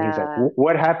 and then he's like, Yeah.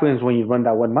 what happens when you run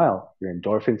that 1 mile? Your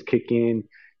endorphins kick in,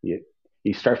 you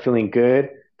you start feeling good,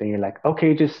 then you're like,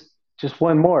 okay, just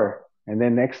one more. And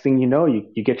then next thing you know,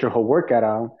 you get your whole workout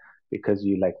on because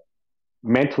you like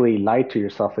mentally lied to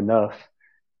yourself enough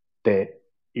that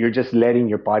you're just letting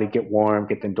your body get warm,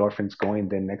 get the endorphins going.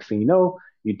 Then next thing you know,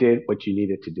 you did what you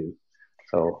needed to do.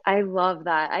 So I love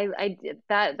that.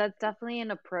 That's definitely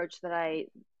an approach that I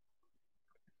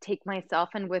take myself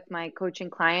and with my coaching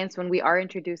clients when we are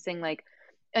introducing like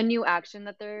a new action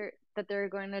that they're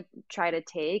going to try to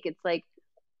take. It's like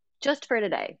just for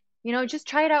today. Just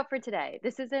try it out for today.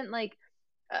 This isn't like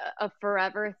a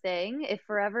forever thing. If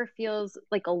forever feels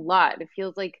like a lot, it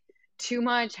feels like too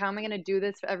much. How am I going to do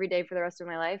this every day for the rest of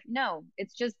my life? No,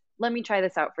 it's just let me try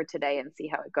this out for today and see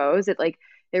how it goes. It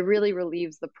really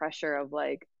relieves the pressure of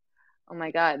like, oh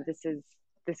my God, this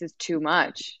is too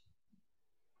much.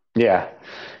 yeah,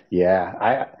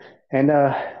 yeah.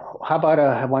 How about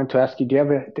I wanted to ask you, do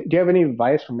you have any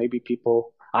advice for maybe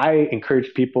people? I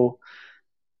encourage people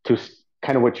to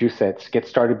kind of what you said, get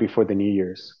started before the New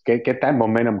Year's, get that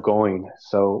momentum going.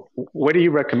 So what do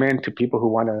you recommend to people who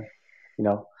want to, you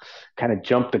know, kind of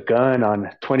jump the gun on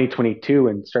 2022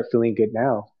 and start feeling good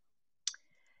now?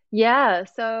 Yeah,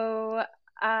 so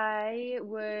I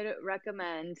would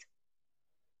recommend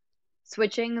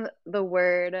switching the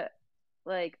word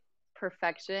like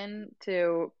perfection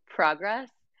to progress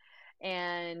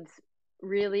and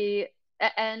really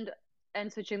and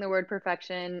switching the word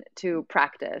perfection to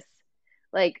practice.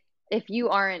 Like if you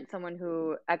aren't someone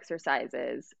who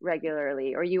exercises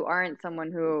regularly or you aren't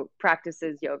someone who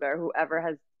practices yoga or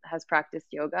whoever has practiced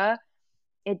yoga,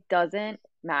 it doesn't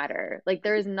matter. Like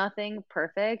there is nothing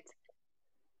perfect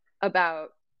about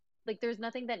like there's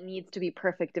nothing that needs to be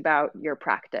perfect about your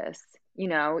practice.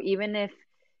 Even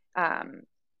um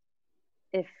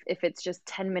if it's just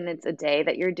 10 minutes a day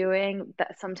that you're doing,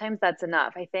 that sometimes that's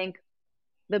enough. I think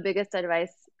the biggest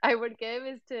advice I would give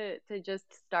is to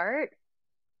just start.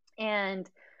 And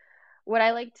what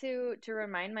I like to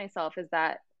remind myself is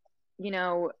that, you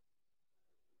know,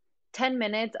 10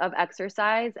 minutes of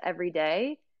exercise every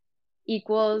day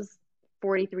equals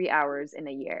 43 hours in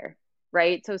a year,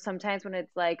 right? So sometimes when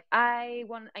it's like I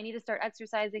need to start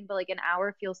exercising, but like an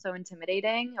hour feels so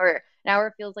intimidating or an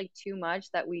hour feels like too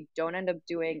much that we don't end up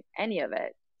doing any of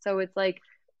it. So it's like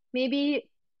maybe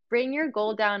bring your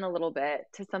goal down a little bit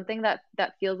to something that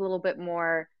feels a little bit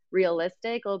more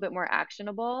realistic, a little bit more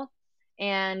actionable,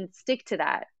 and stick to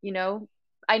that.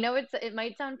 I know it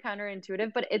might sound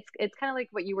counterintuitive, but it's kind of like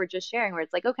what you were just sharing, where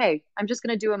it's like, okay, I'm just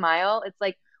gonna do a mile. It's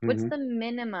like, what's Hmm. the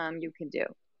minimum you can do?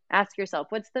 Ask yourself,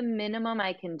 what's the minimum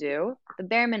I can do? The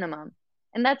bare minimum.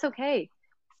 And that's okay.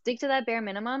 Stick to that bare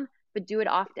minimum, but do it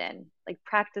often. Like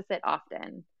practice it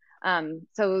often.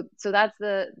 So that's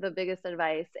the biggest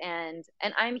advice. And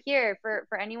I'm here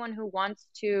for anyone who wants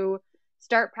to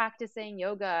start practicing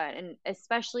yoga, and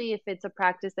especially if it's a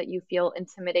practice that you feel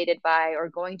intimidated by, or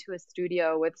going to a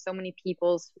studio with so many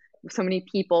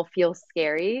people feel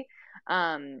scary.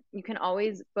 You can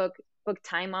always book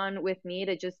time on with me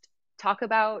to just talk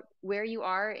about where you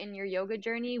are in your yoga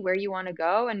journey, where you want to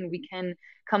go, and we can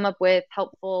come up with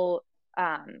helpful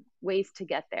ways to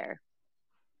get there.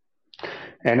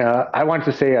 And I want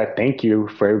to say thank you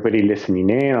for everybody listening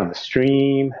in on the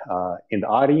stream, in the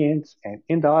audience, and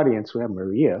in the audience we have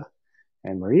Maria.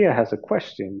 And Maria has a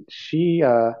question. She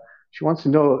wants to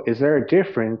know: is there a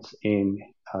difference in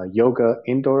yoga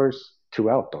indoors to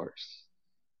outdoors?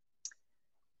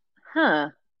 Huh.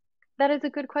 That is a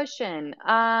good question.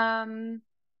 I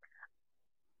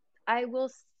will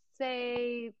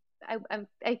say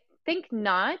I think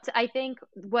not. I think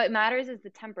what matters is the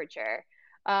temperature.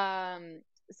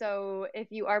 So if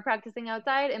you are practicing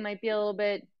outside, it might be a little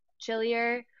bit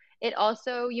chillier. It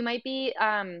also, you might be,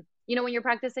 when you're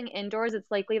practicing indoors, it's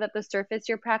likely that the surface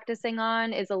you're practicing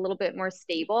on is a little bit more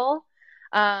stable.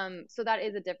 So that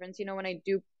is a difference. When I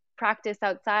do practice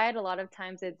outside, a lot of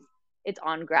times it's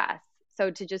on grass. So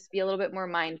to just be a little bit more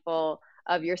mindful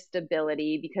of your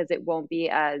stability because it won't be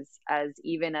as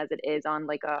even as it is on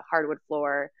like a hardwood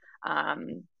floor.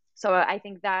 So I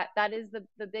think that is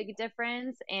the big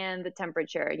difference, and the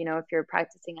temperature. If you're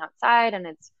practicing outside and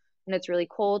it's really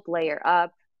cold, layer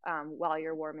up while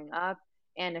you're warming up.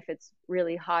 And if it's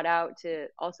really hot out, to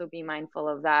also be mindful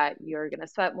of that. You're gonna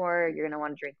sweat more. You're gonna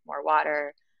want to drink more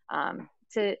water.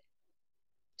 To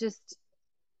just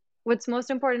What's most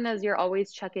important is you're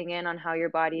always checking in on how your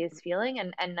body is feeling,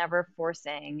 and never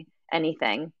forcing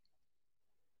anything.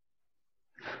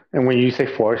 And when you say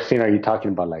forcing, are you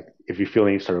talking about like if you feel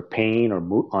any sort of pain or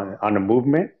on a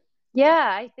movement? Yeah,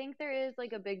 I think there is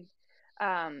like a big,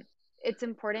 it's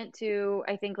important to,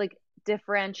 I think, like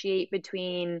differentiate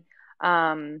between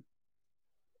um,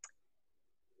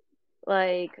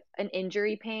 like an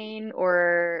injury pain,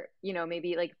 or,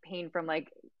 maybe like pain from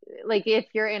like if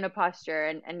you're in a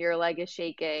posture and your leg is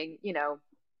shaking,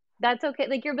 that's okay.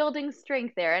 Like you're building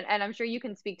strength there. And I'm sure you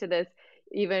can speak to this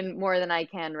even more than I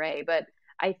can, Ray. But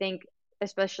I think,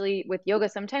 especially with yoga,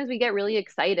 sometimes we get really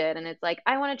excited and it's like,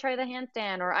 I want to try the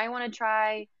handstand, or I want to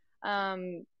try,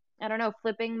 I don't know,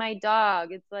 flipping my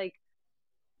dog. It's like,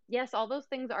 yes, all those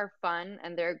things are fun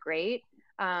and they're great.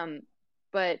 Um,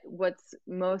 but what's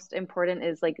most important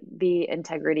is like the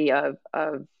integrity of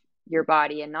your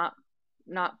body, and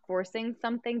not forcing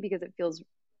something because it feels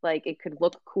like it could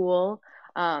look cool,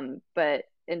 but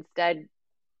instead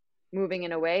moving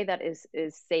in a way that is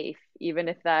safe, even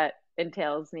if that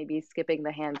entails maybe skipping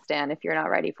the handstand if you're not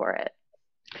ready for it.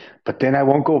 But then I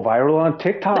won't go viral on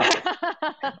TikTok.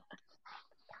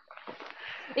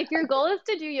 If your goal is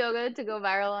to do yoga to go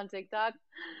viral on TikTok,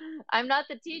 I'm not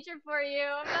the teacher for you.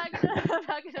 I'm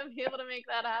not gonna be able to make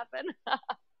that happen.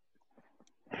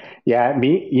 Yeah,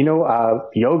 me,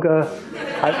 yoga.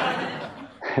 I,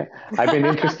 I've been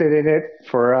interested in it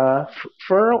for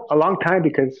a long time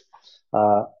because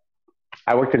uh,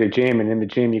 I worked at a gym, and in the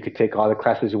gym you could take all the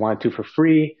classes you wanted to for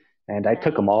free, and I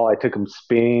took them Nice. all. I took them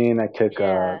spin. I took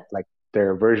Yeah. like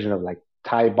their version of like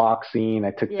Thai boxing.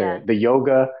 I took Yeah. the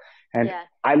yoga, and Yeah.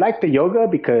 I liked the yoga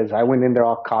because I went in there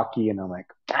all cocky, and I'm like,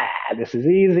 this is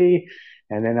easy.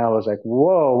 And then I was like,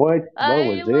 whoa, what I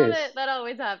was love this? it. That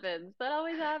always happens. That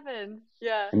always happens.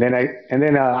 Yeah. And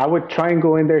then I would try and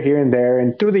go in there here and there,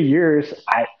 and through the years,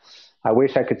 I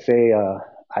wish I could say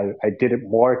I did it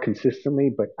more consistently,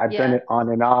 but I've done Yeah. it on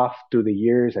and off through the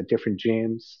years at different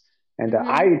gyms, and Hmm.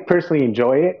 I personally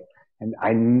enjoy it. And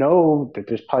I know that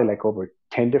there's probably like over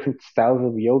 10 different styles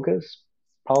of yogas,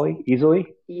 probably easily.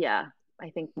 Yeah. I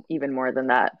think even more than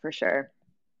that for sure.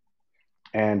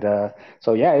 And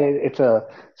so yeah, it's a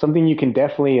something you can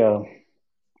definitely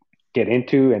get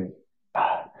into, and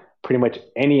uh, pretty much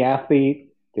any athlete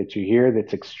that you hear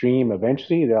that's extreme,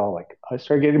 eventually they're all like, I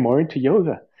started getting more into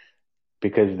yoga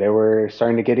because they were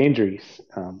starting to get injuries.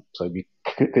 So if you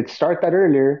could start that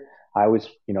earlier, I always,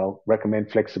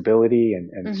 recommend flexibility and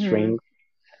Hmm. strength.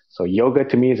 So yoga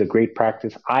to me is a great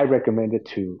practice. I recommend it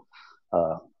to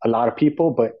a lot of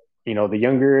people, but the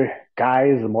younger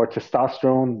guys, the more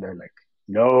testosterone, they're like,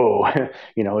 no,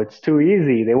 it's too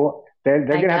easy. They won't. They're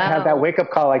I gonna have to have that know. wake up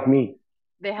call like me.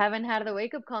 They haven't had the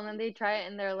wake up call, and then they try it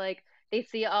and they're like, they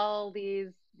see all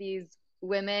these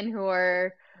women who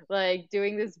are like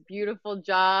doing this beautiful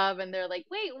job, and they're like,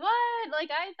 wait, what? Like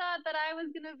I thought that I was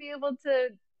gonna be able to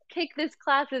kick this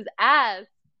class's ass.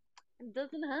 It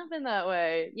doesn't happen that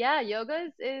way. Yeah, yoga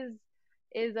is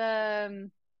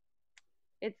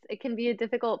it can be a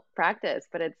difficult practice,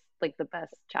 but it's like the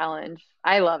best challenge.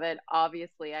 I love it.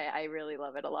 Obviously, I really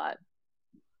love it a lot.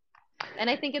 And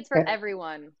I think it's for And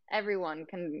everyone. Everyone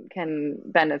can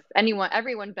benefit.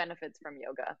 Everyone benefits from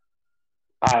yoga.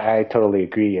 I totally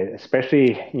agree,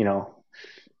 especially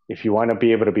if you want to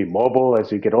be able to be mobile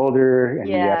as you get older and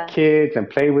you have Yeah. kids and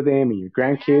play with them and your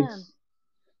grandkids,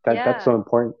 Yeah. that's Yeah. so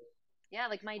important. Yeah,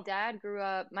 like my dad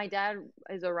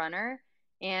is a runner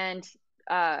and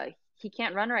uh he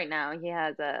can't run right now. He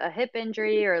has a hip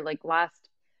injury or like last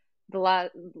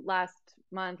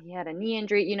month he had a knee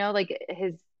injury, like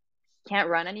his can't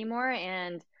run anymore.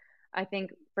 And I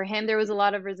think for him there was a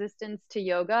lot of resistance to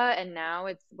yoga, and now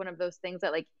it's one of those things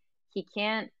that like he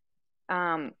can't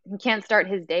he can't start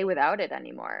his day without it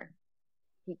anymore.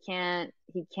 He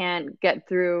can't get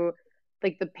through,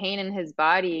 like the pain in his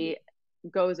body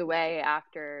goes away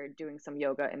after doing some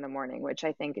yoga in the morning, which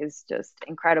I think is just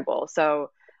incredible.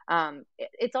 So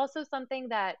it's also something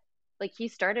that like he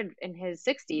started in his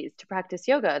 60s to practice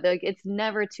yoga. Like it's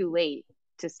never too late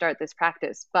to start this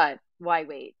practice, but why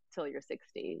wait till you're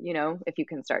 60, if you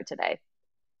can start today.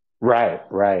 Right,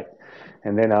 right.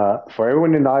 And then for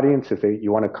everyone in the audience, if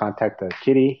you want to contact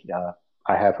Kitty,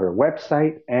 I have her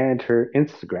website and her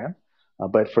Instagram.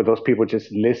 But for those people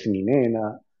just listening in,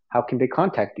 how can they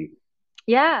contact you?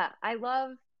 Yeah, I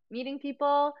love meeting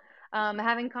people,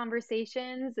 having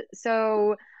conversations.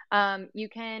 So you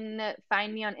can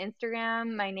find me on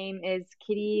Instagram. My name is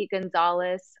Kitty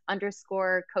Gonzalez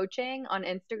underscore coaching on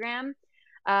Instagram.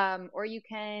 Or you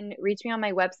can reach me on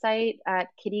my website at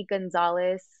Kitty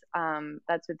Gonzalez,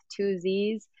 that's with two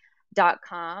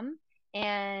Z's.com.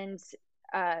 And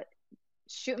uh,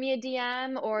 shoot me a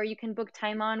DM, or you can book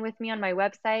time on with me on my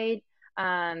website.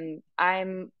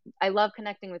 I love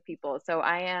connecting with people, so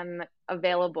I am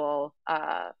available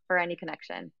for any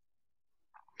connection.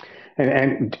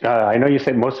 And I know you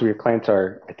said most of your clients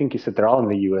are, I think you said they're all in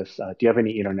the US. Do you have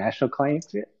any international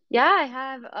clients yet? Yeah, I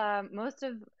have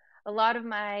a lot of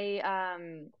my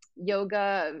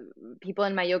yoga people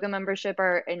in my yoga membership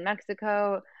are in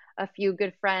Mexico, a few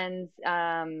good friends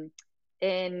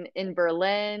in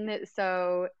Berlin.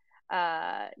 So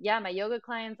yeah, my yoga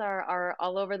clients are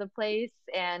all over the place,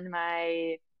 and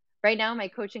my right now my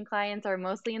coaching clients are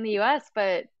mostly in the US,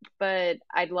 but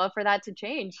I'd love for that to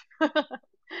change.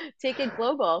 Take it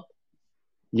global.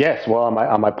 Yes. Well,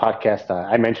 on my podcast,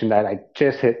 I mentioned that I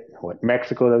just hit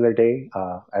Mexico the other day.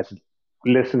 As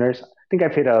listeners, I think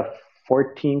I've hit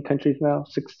 14 countries now,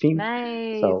 16.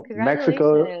 Nice. So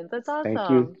Mexico, Congratulations. That's thank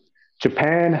you. awesome.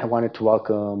 Japan, I wanted to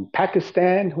welcome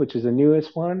Pakistan, which is the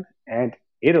newest one, and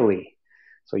Italy.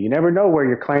 So you never know where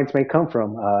your clients may come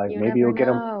from. You Maybe never you'll get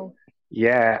them. know.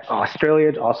 Yeah,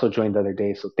 Australia also joined the other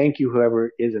day. So thank you,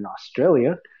 whoever is in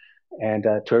Australia. And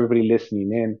to everybody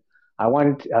listening in, I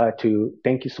wanted to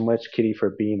thank you so much, Kitty, for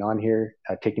being on here,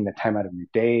 taking the time out of your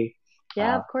day.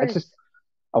 Yeah, of I just course.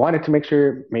 I wanted to make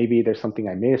sure maybe there's something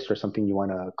I missed or something you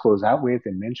want to close out with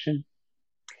and mention.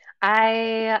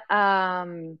 I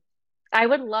um I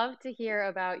would love to hear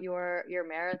about your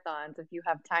marathons if you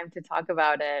have time to talk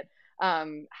about it.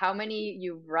 How many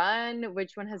you've run,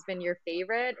 which one has been your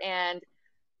favorite, and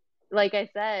like I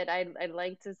said, I'd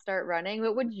like to start running.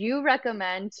 What would you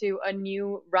recommend to a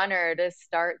new runner to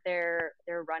start their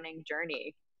running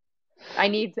journey? I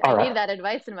All need right. that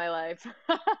advice in my life.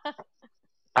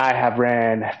 I have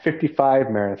ran 55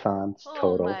 marathons Oh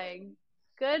total. my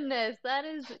goodness, that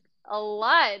is a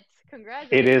lot. It is a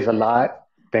Congratulations. lot.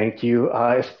 Thank you.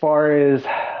 As far as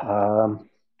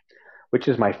which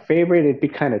is my favorite, it'd be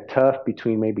kind of tough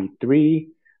between maybe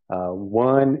three.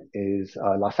 One is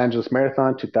Los Angeles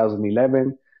Marathon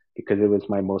 2011 because it was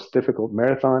my most difficult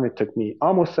marathon. It took me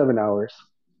almost 7 hours.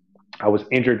 I was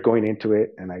injured going into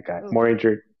it, and I got Oof. more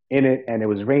injured in it, and it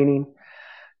was raining.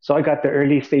 So I got the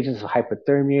early stages of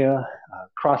hypothermia,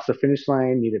 crossed the finish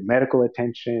line, needed medical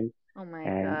attention, Oh my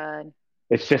and God.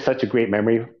 it's just such a great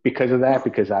memory because of that.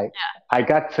 Because I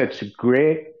got such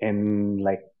grit and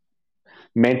like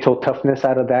mental toughness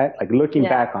out of that. Like looking Yeah.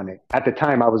 back on it, at the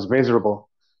time I was miserable,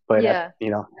 but Yeah.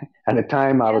 at the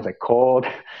time I Yeah. was like cold,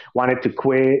 wanted to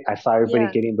quit. I saw everybody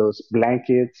Yeah. getting those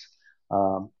blankets.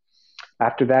 Um,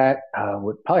 After that,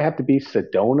 would probably have to be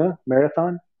Sedona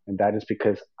Marathon, and that is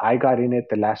because I got in it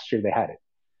the last year they had it.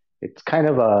 It's kind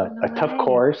of Oh, a no tough way.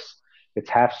 course.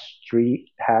 It's half street,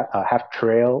 half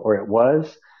trail, or it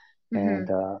was, and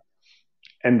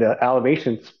Hmm. the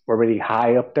elevations were really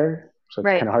high up there, so it's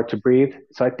kind Right. of hard to breathe.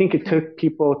 So I think it Hmm. took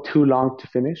people too long to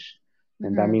finish,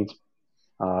 and that Hmm. means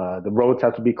the roads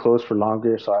have to be closed for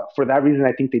longer. So for that reason,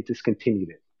 I think they discontinued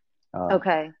it. Um,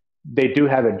 Okay. they do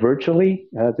have it virtually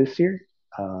this year.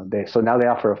 So now they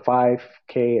offer a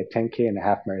 5K, a 10K, and a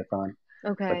half marathon.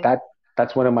 But Okay.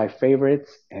 that's one of my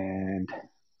favorites. And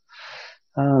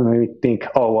let me think.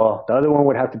 Oh well, the other one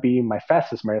would have to be my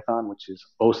fastest marathon, which is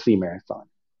OC Marathon.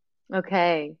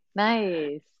 Okay.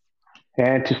 Nice.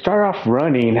 And to start off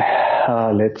running,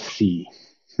 let's see.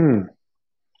 Hmm.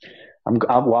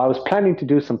 well, I was planning to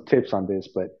do some tips on this,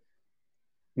 but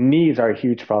knees are a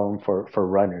huge problem for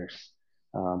runners.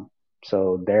 Um,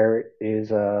 so there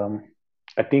is a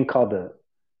thing called the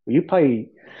you probably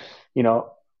you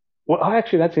know well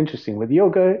actually that's interesting with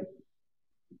yoga.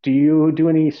 Do you do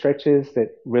any stretches that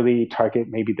really target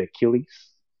maybe the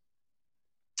Achilles?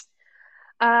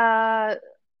 Uh,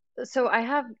 so I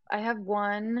have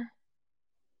one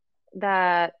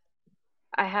that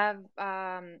I have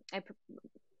I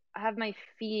have my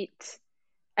feet.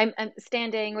 I'm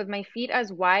standing with my feet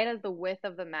as wide as the width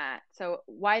of the mat, so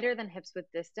wider than hips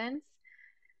width distance.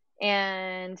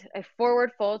 And I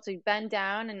forward fold, so you bend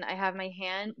down, and I have my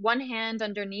one hand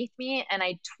underneath me, and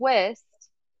I twist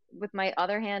with my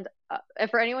other hand.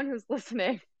 For anyone who's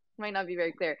listening, might not be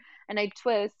very clear. And I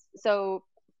twist, so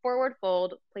forward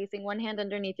fold, placing one hand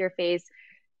underneath your face,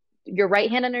 your right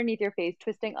hand underneath your face,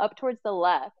 twisting up towards the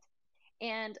left,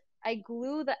 and I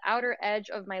glue the outer edge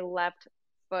of my left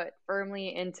foot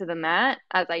firmly into the mat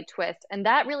as I twist, and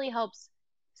that really helps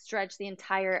stretch the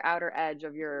entire outer edge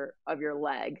of your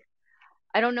leg.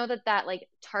 I don't know that that like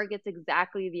targets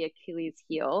exactly the Achilles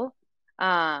heel,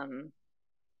 um,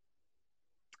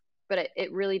 but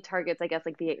it really targets, I guess,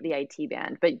 like the IT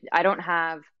band. But I don't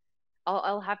have.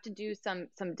 I'll have to do some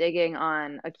digging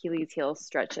on Achilles heel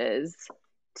stretches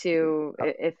to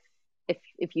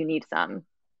if you need some,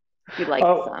 if you'd like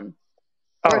Oh, some,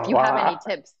 or if oh, you have any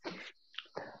tips.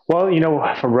 well,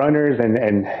 for runners and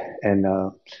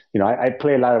I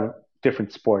play a lot of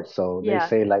different sports, so they Yeah.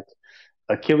 say like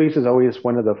Achilles is always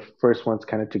one of the first ones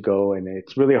kind of to go, and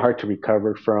it's really hard to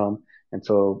recover from. And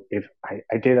so if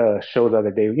I did a show the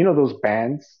other day, those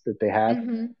bands that they have,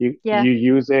 Yeah. you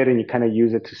use it and you kind of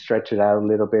use it to stretch it out a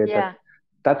little bit. Yeah.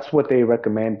 That's what they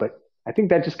recommend, but I think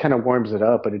that just kind of warms it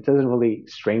up, but it doesn't really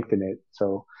strengthen it.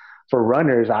 So for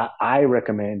runners, I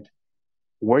recommend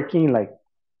working like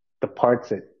the parts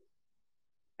that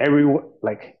everyone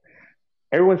like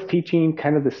everyone's teaching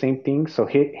kind of the same thing. So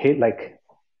hit like,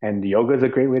 and yoga is a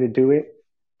great way to do it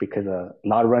because a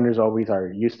lot of runners always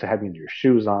are used to having their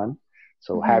shoes on.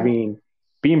 So hmm having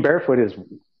being barefoot is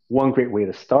one great way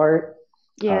to start.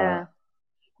 Uh, Yeah.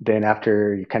 then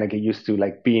after you kind of get used to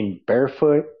like being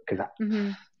barefoot, because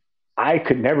hmm I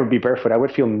could never be barefoot. I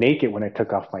would feel naked when I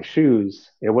took off my shoes.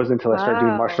 It wasn't until I started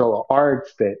doing Wow. martial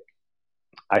arts that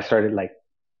I started like,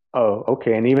 oh,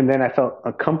 okay. And even then, I felt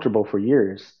uncomfortable for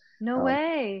years. No Um,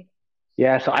 way.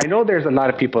 Yeah, so I know there's a lot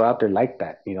of people out there like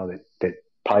that, that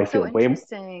probably That's so feel way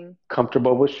interesting.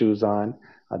 comfortable with shoes on.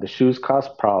 The shoes cause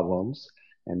problems,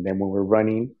 and then when we're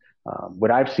running,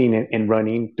 what I've seen in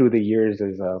running through the years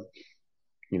is,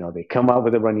 they come out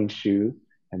with a running shoe,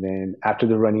 and then after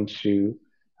the running shoe,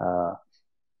 uh,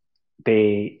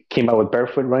 they came out with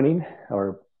barefoot running,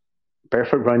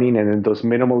 and then those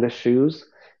minimalist shoes,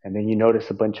 and then you notice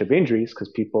a bunch of injuries because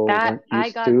people That weren't I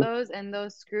used got to. those and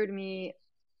those screwed me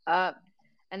up.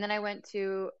 And then I went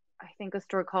to, I think, a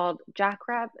store called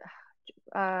Jackrabbit.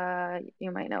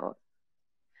 You might know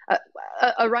a,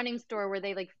 a running store where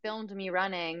they like filmed me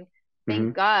running. Thank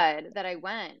Hmm. God that I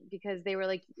went because they were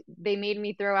like they made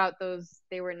me throw out those.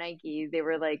 They were Nikes. They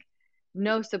were like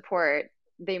no support.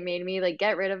 They made me like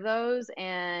get rid of those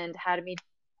and had me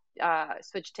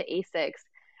switch to Asics,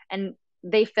 and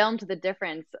they filmed the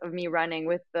difference of me running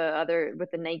with the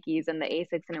Nikes and the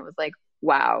Asics, and it was like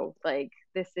wow, like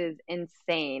this is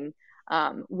insane.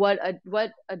 What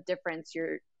a difference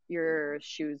your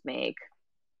shoes make.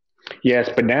 Yes,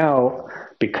 but now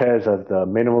because of the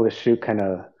minimalist shoe kind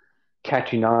of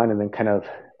catching on and then kind of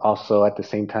also at the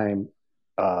same time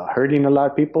hurting a lot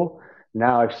of people,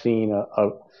 now I've seen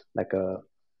like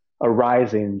a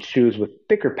rise in shoes with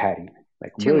thicker padding,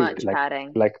 like Too really much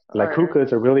padding, like or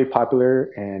Hoka's are really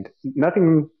popular and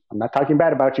nothing. I'm not talking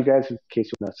bad about you guys in case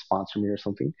you want to sponsor me or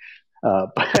something,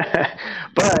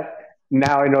 but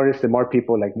now I notice that more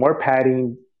people like more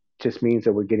padding just means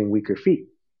that we're getting weaker feet.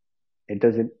 It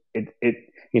doesn't. It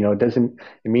doesn't.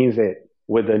 It means that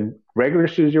with the regular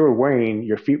shoes you were wearing,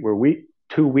 your feet were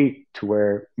too weak to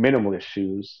wear minimalist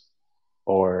shoes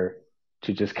or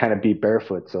to just kind of be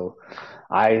barefoot. So,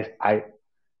 I I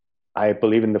I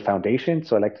believe in the foundation.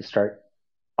 So I like to start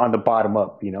on the bottom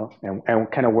up, and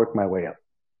kind of work my way up.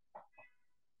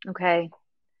 okay.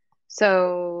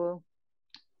 So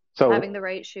having So the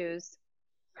right shoes.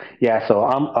 yeah. So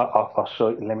I'll show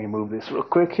you. Let me move this real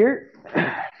quick here.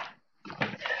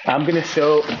 I'm gonna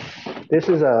show. This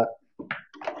is a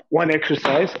one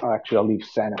exercise. Oh, actually, I'll leave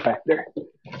Santa back there.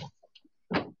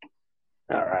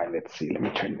 All right, let's see. Let me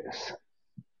turn this.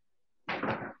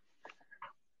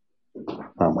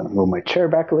 I'm going to move my chair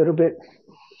back a little bit.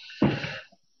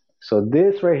 So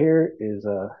this right here is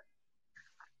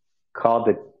called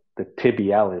the the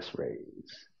tibialis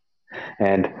raise.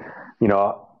 And, you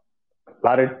know, a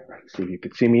lot of, see if you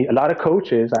could see me, a lot of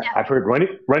coaches, Yeah. I've heard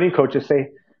running coaches say,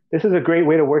 this is a great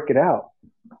way to work it out.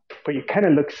 But you kind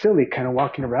of look silly kind of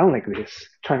walking around like this,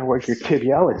 trying to work your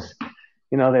tibialis.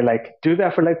 You know, they're like, do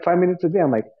that for like 5 minutes a day.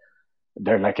 I'm like,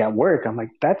 they're like at work. I'm like,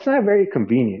 that's not very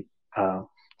convenient.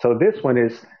 So this one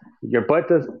is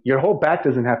your whole back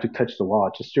doesn't have to touch the wall,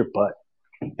 just your butt.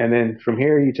 And then from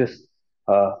here, you just,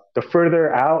 the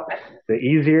further out, the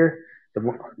easier,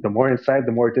 the more inside,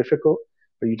 the more difficult,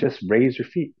 but you just raise your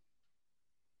feet.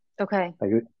 Okay.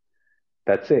 Like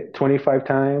that's it, 25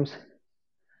 times.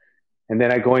 And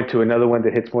then I go into another one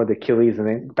that hits more the Achilles and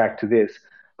then back to this.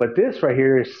 But this right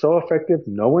here is so effective.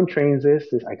 No one trains this.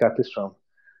 I got this from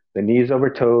the Knees Over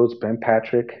Toes, Ben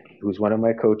Patrick, who's one of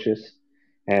my coaches.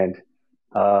 And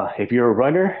if you're a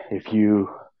runner, if you,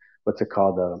 what's it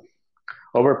called,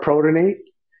 overprotonate,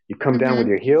 you come down with Mm-hmm.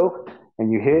 your heel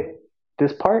and you hit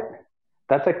this part.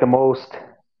 That's like the most.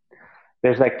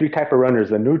 There's like three type of runners: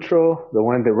 the neutral, the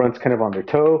one that runs kind of on their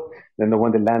toe, then the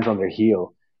one that lands on their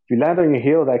heel. If you land on your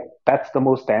heel, like that's the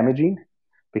most damaging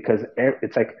because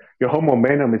it's like your whole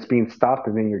momentum is being stopped,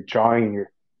 and then you're drawing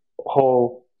your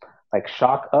whole like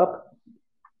shock up.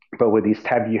 But with these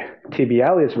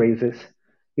tibialis raises,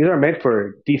 these are meant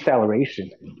for deceleration.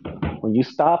 When you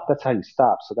stop, that's how you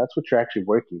stop. So that's what you're actually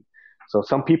working. So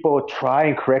some people try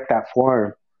and correct that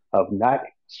form of not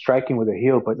striking with a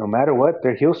heel, but no matter what,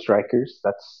 they're heel strikers.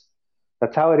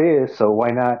 That's how it is. So why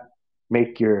not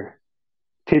make your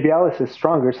tibialis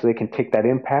stronger so they can take that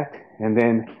impact? And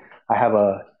then I have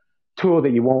a tool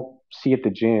that you won't see at the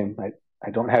gym. I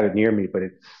don't have it near me, but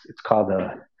it's called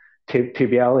a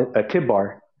tib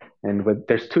bar, and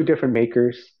there's two different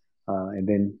makers, and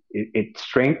then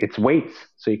it's weights,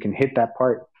 so you can hit that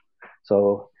part.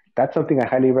 So that's something I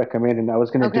highly recommend, and I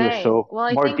was going to do a Okay. show Well,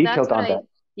 I more think that's detailed what on that.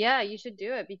 yeah, you should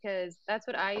do it because that's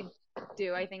what I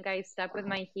do. I think I step with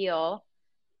my heel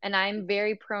and I'm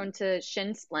very prone to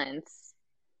shin splints.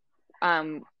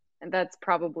 And that's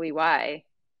probably why,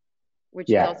 which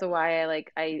is Yeah, also why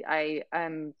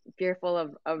I'm fearful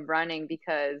of running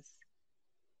because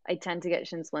I tend to get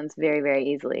shin splints very, very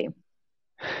easily.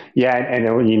 yeah,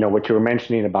 and you know what you were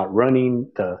mentioning about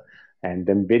running and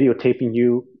then videotaping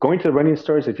you going to the running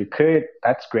stores if you could,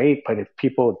 that's great. But if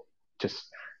people just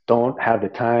don't have the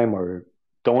time or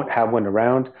don't have one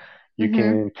around, you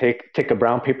Mm-hmm. can take a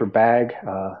brown paper bag,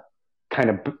 kind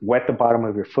of wet the bottom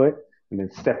of your foot, and then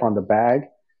step on the bag.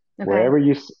 Okay. Wherever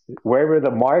you wherever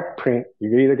the mark print,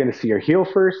 you're either going to see your heel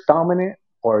first dominant,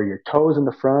 or your toes in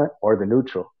the front, or the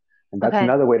neutral. And that's Okay.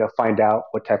 another way to find out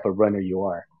what type of runner you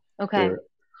are. Okay. You're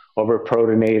over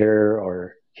protonator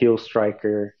or heel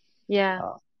striker. Yeah.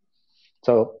 Uh,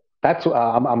 so that's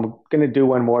I'm going to do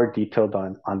one more detailed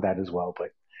on that as well. But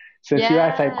since you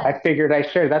asked, Yes. I figured I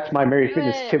share. That's my Mary Do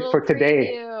Fitness it. tip Little for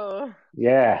today. preview.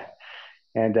 Yeah,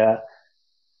 and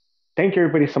thank you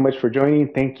everybody so much for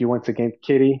joining. Thank you once again,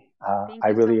 Kitty. Thank I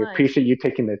you so really much. appreciate you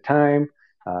taking the time.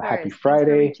 Of Happy course. Thanks for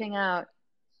Friday. reaching out.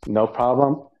 No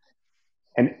problem.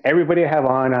 And everybody I have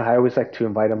on, I always like to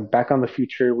invite them back on the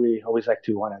future. We always like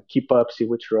to want to keep up, see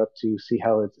what you're up to, see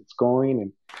how it's going,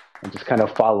 and just kind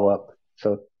of follow up.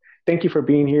 So thank you for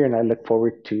being here, and I look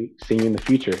forward to seeing you in the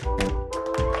future. And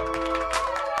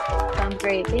Sounds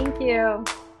great. Thank you.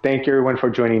 thank you everyone for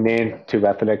joining in to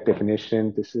Athletic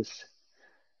Definition. This is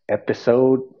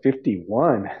episode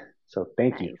 51. So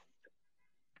thank you. Nice.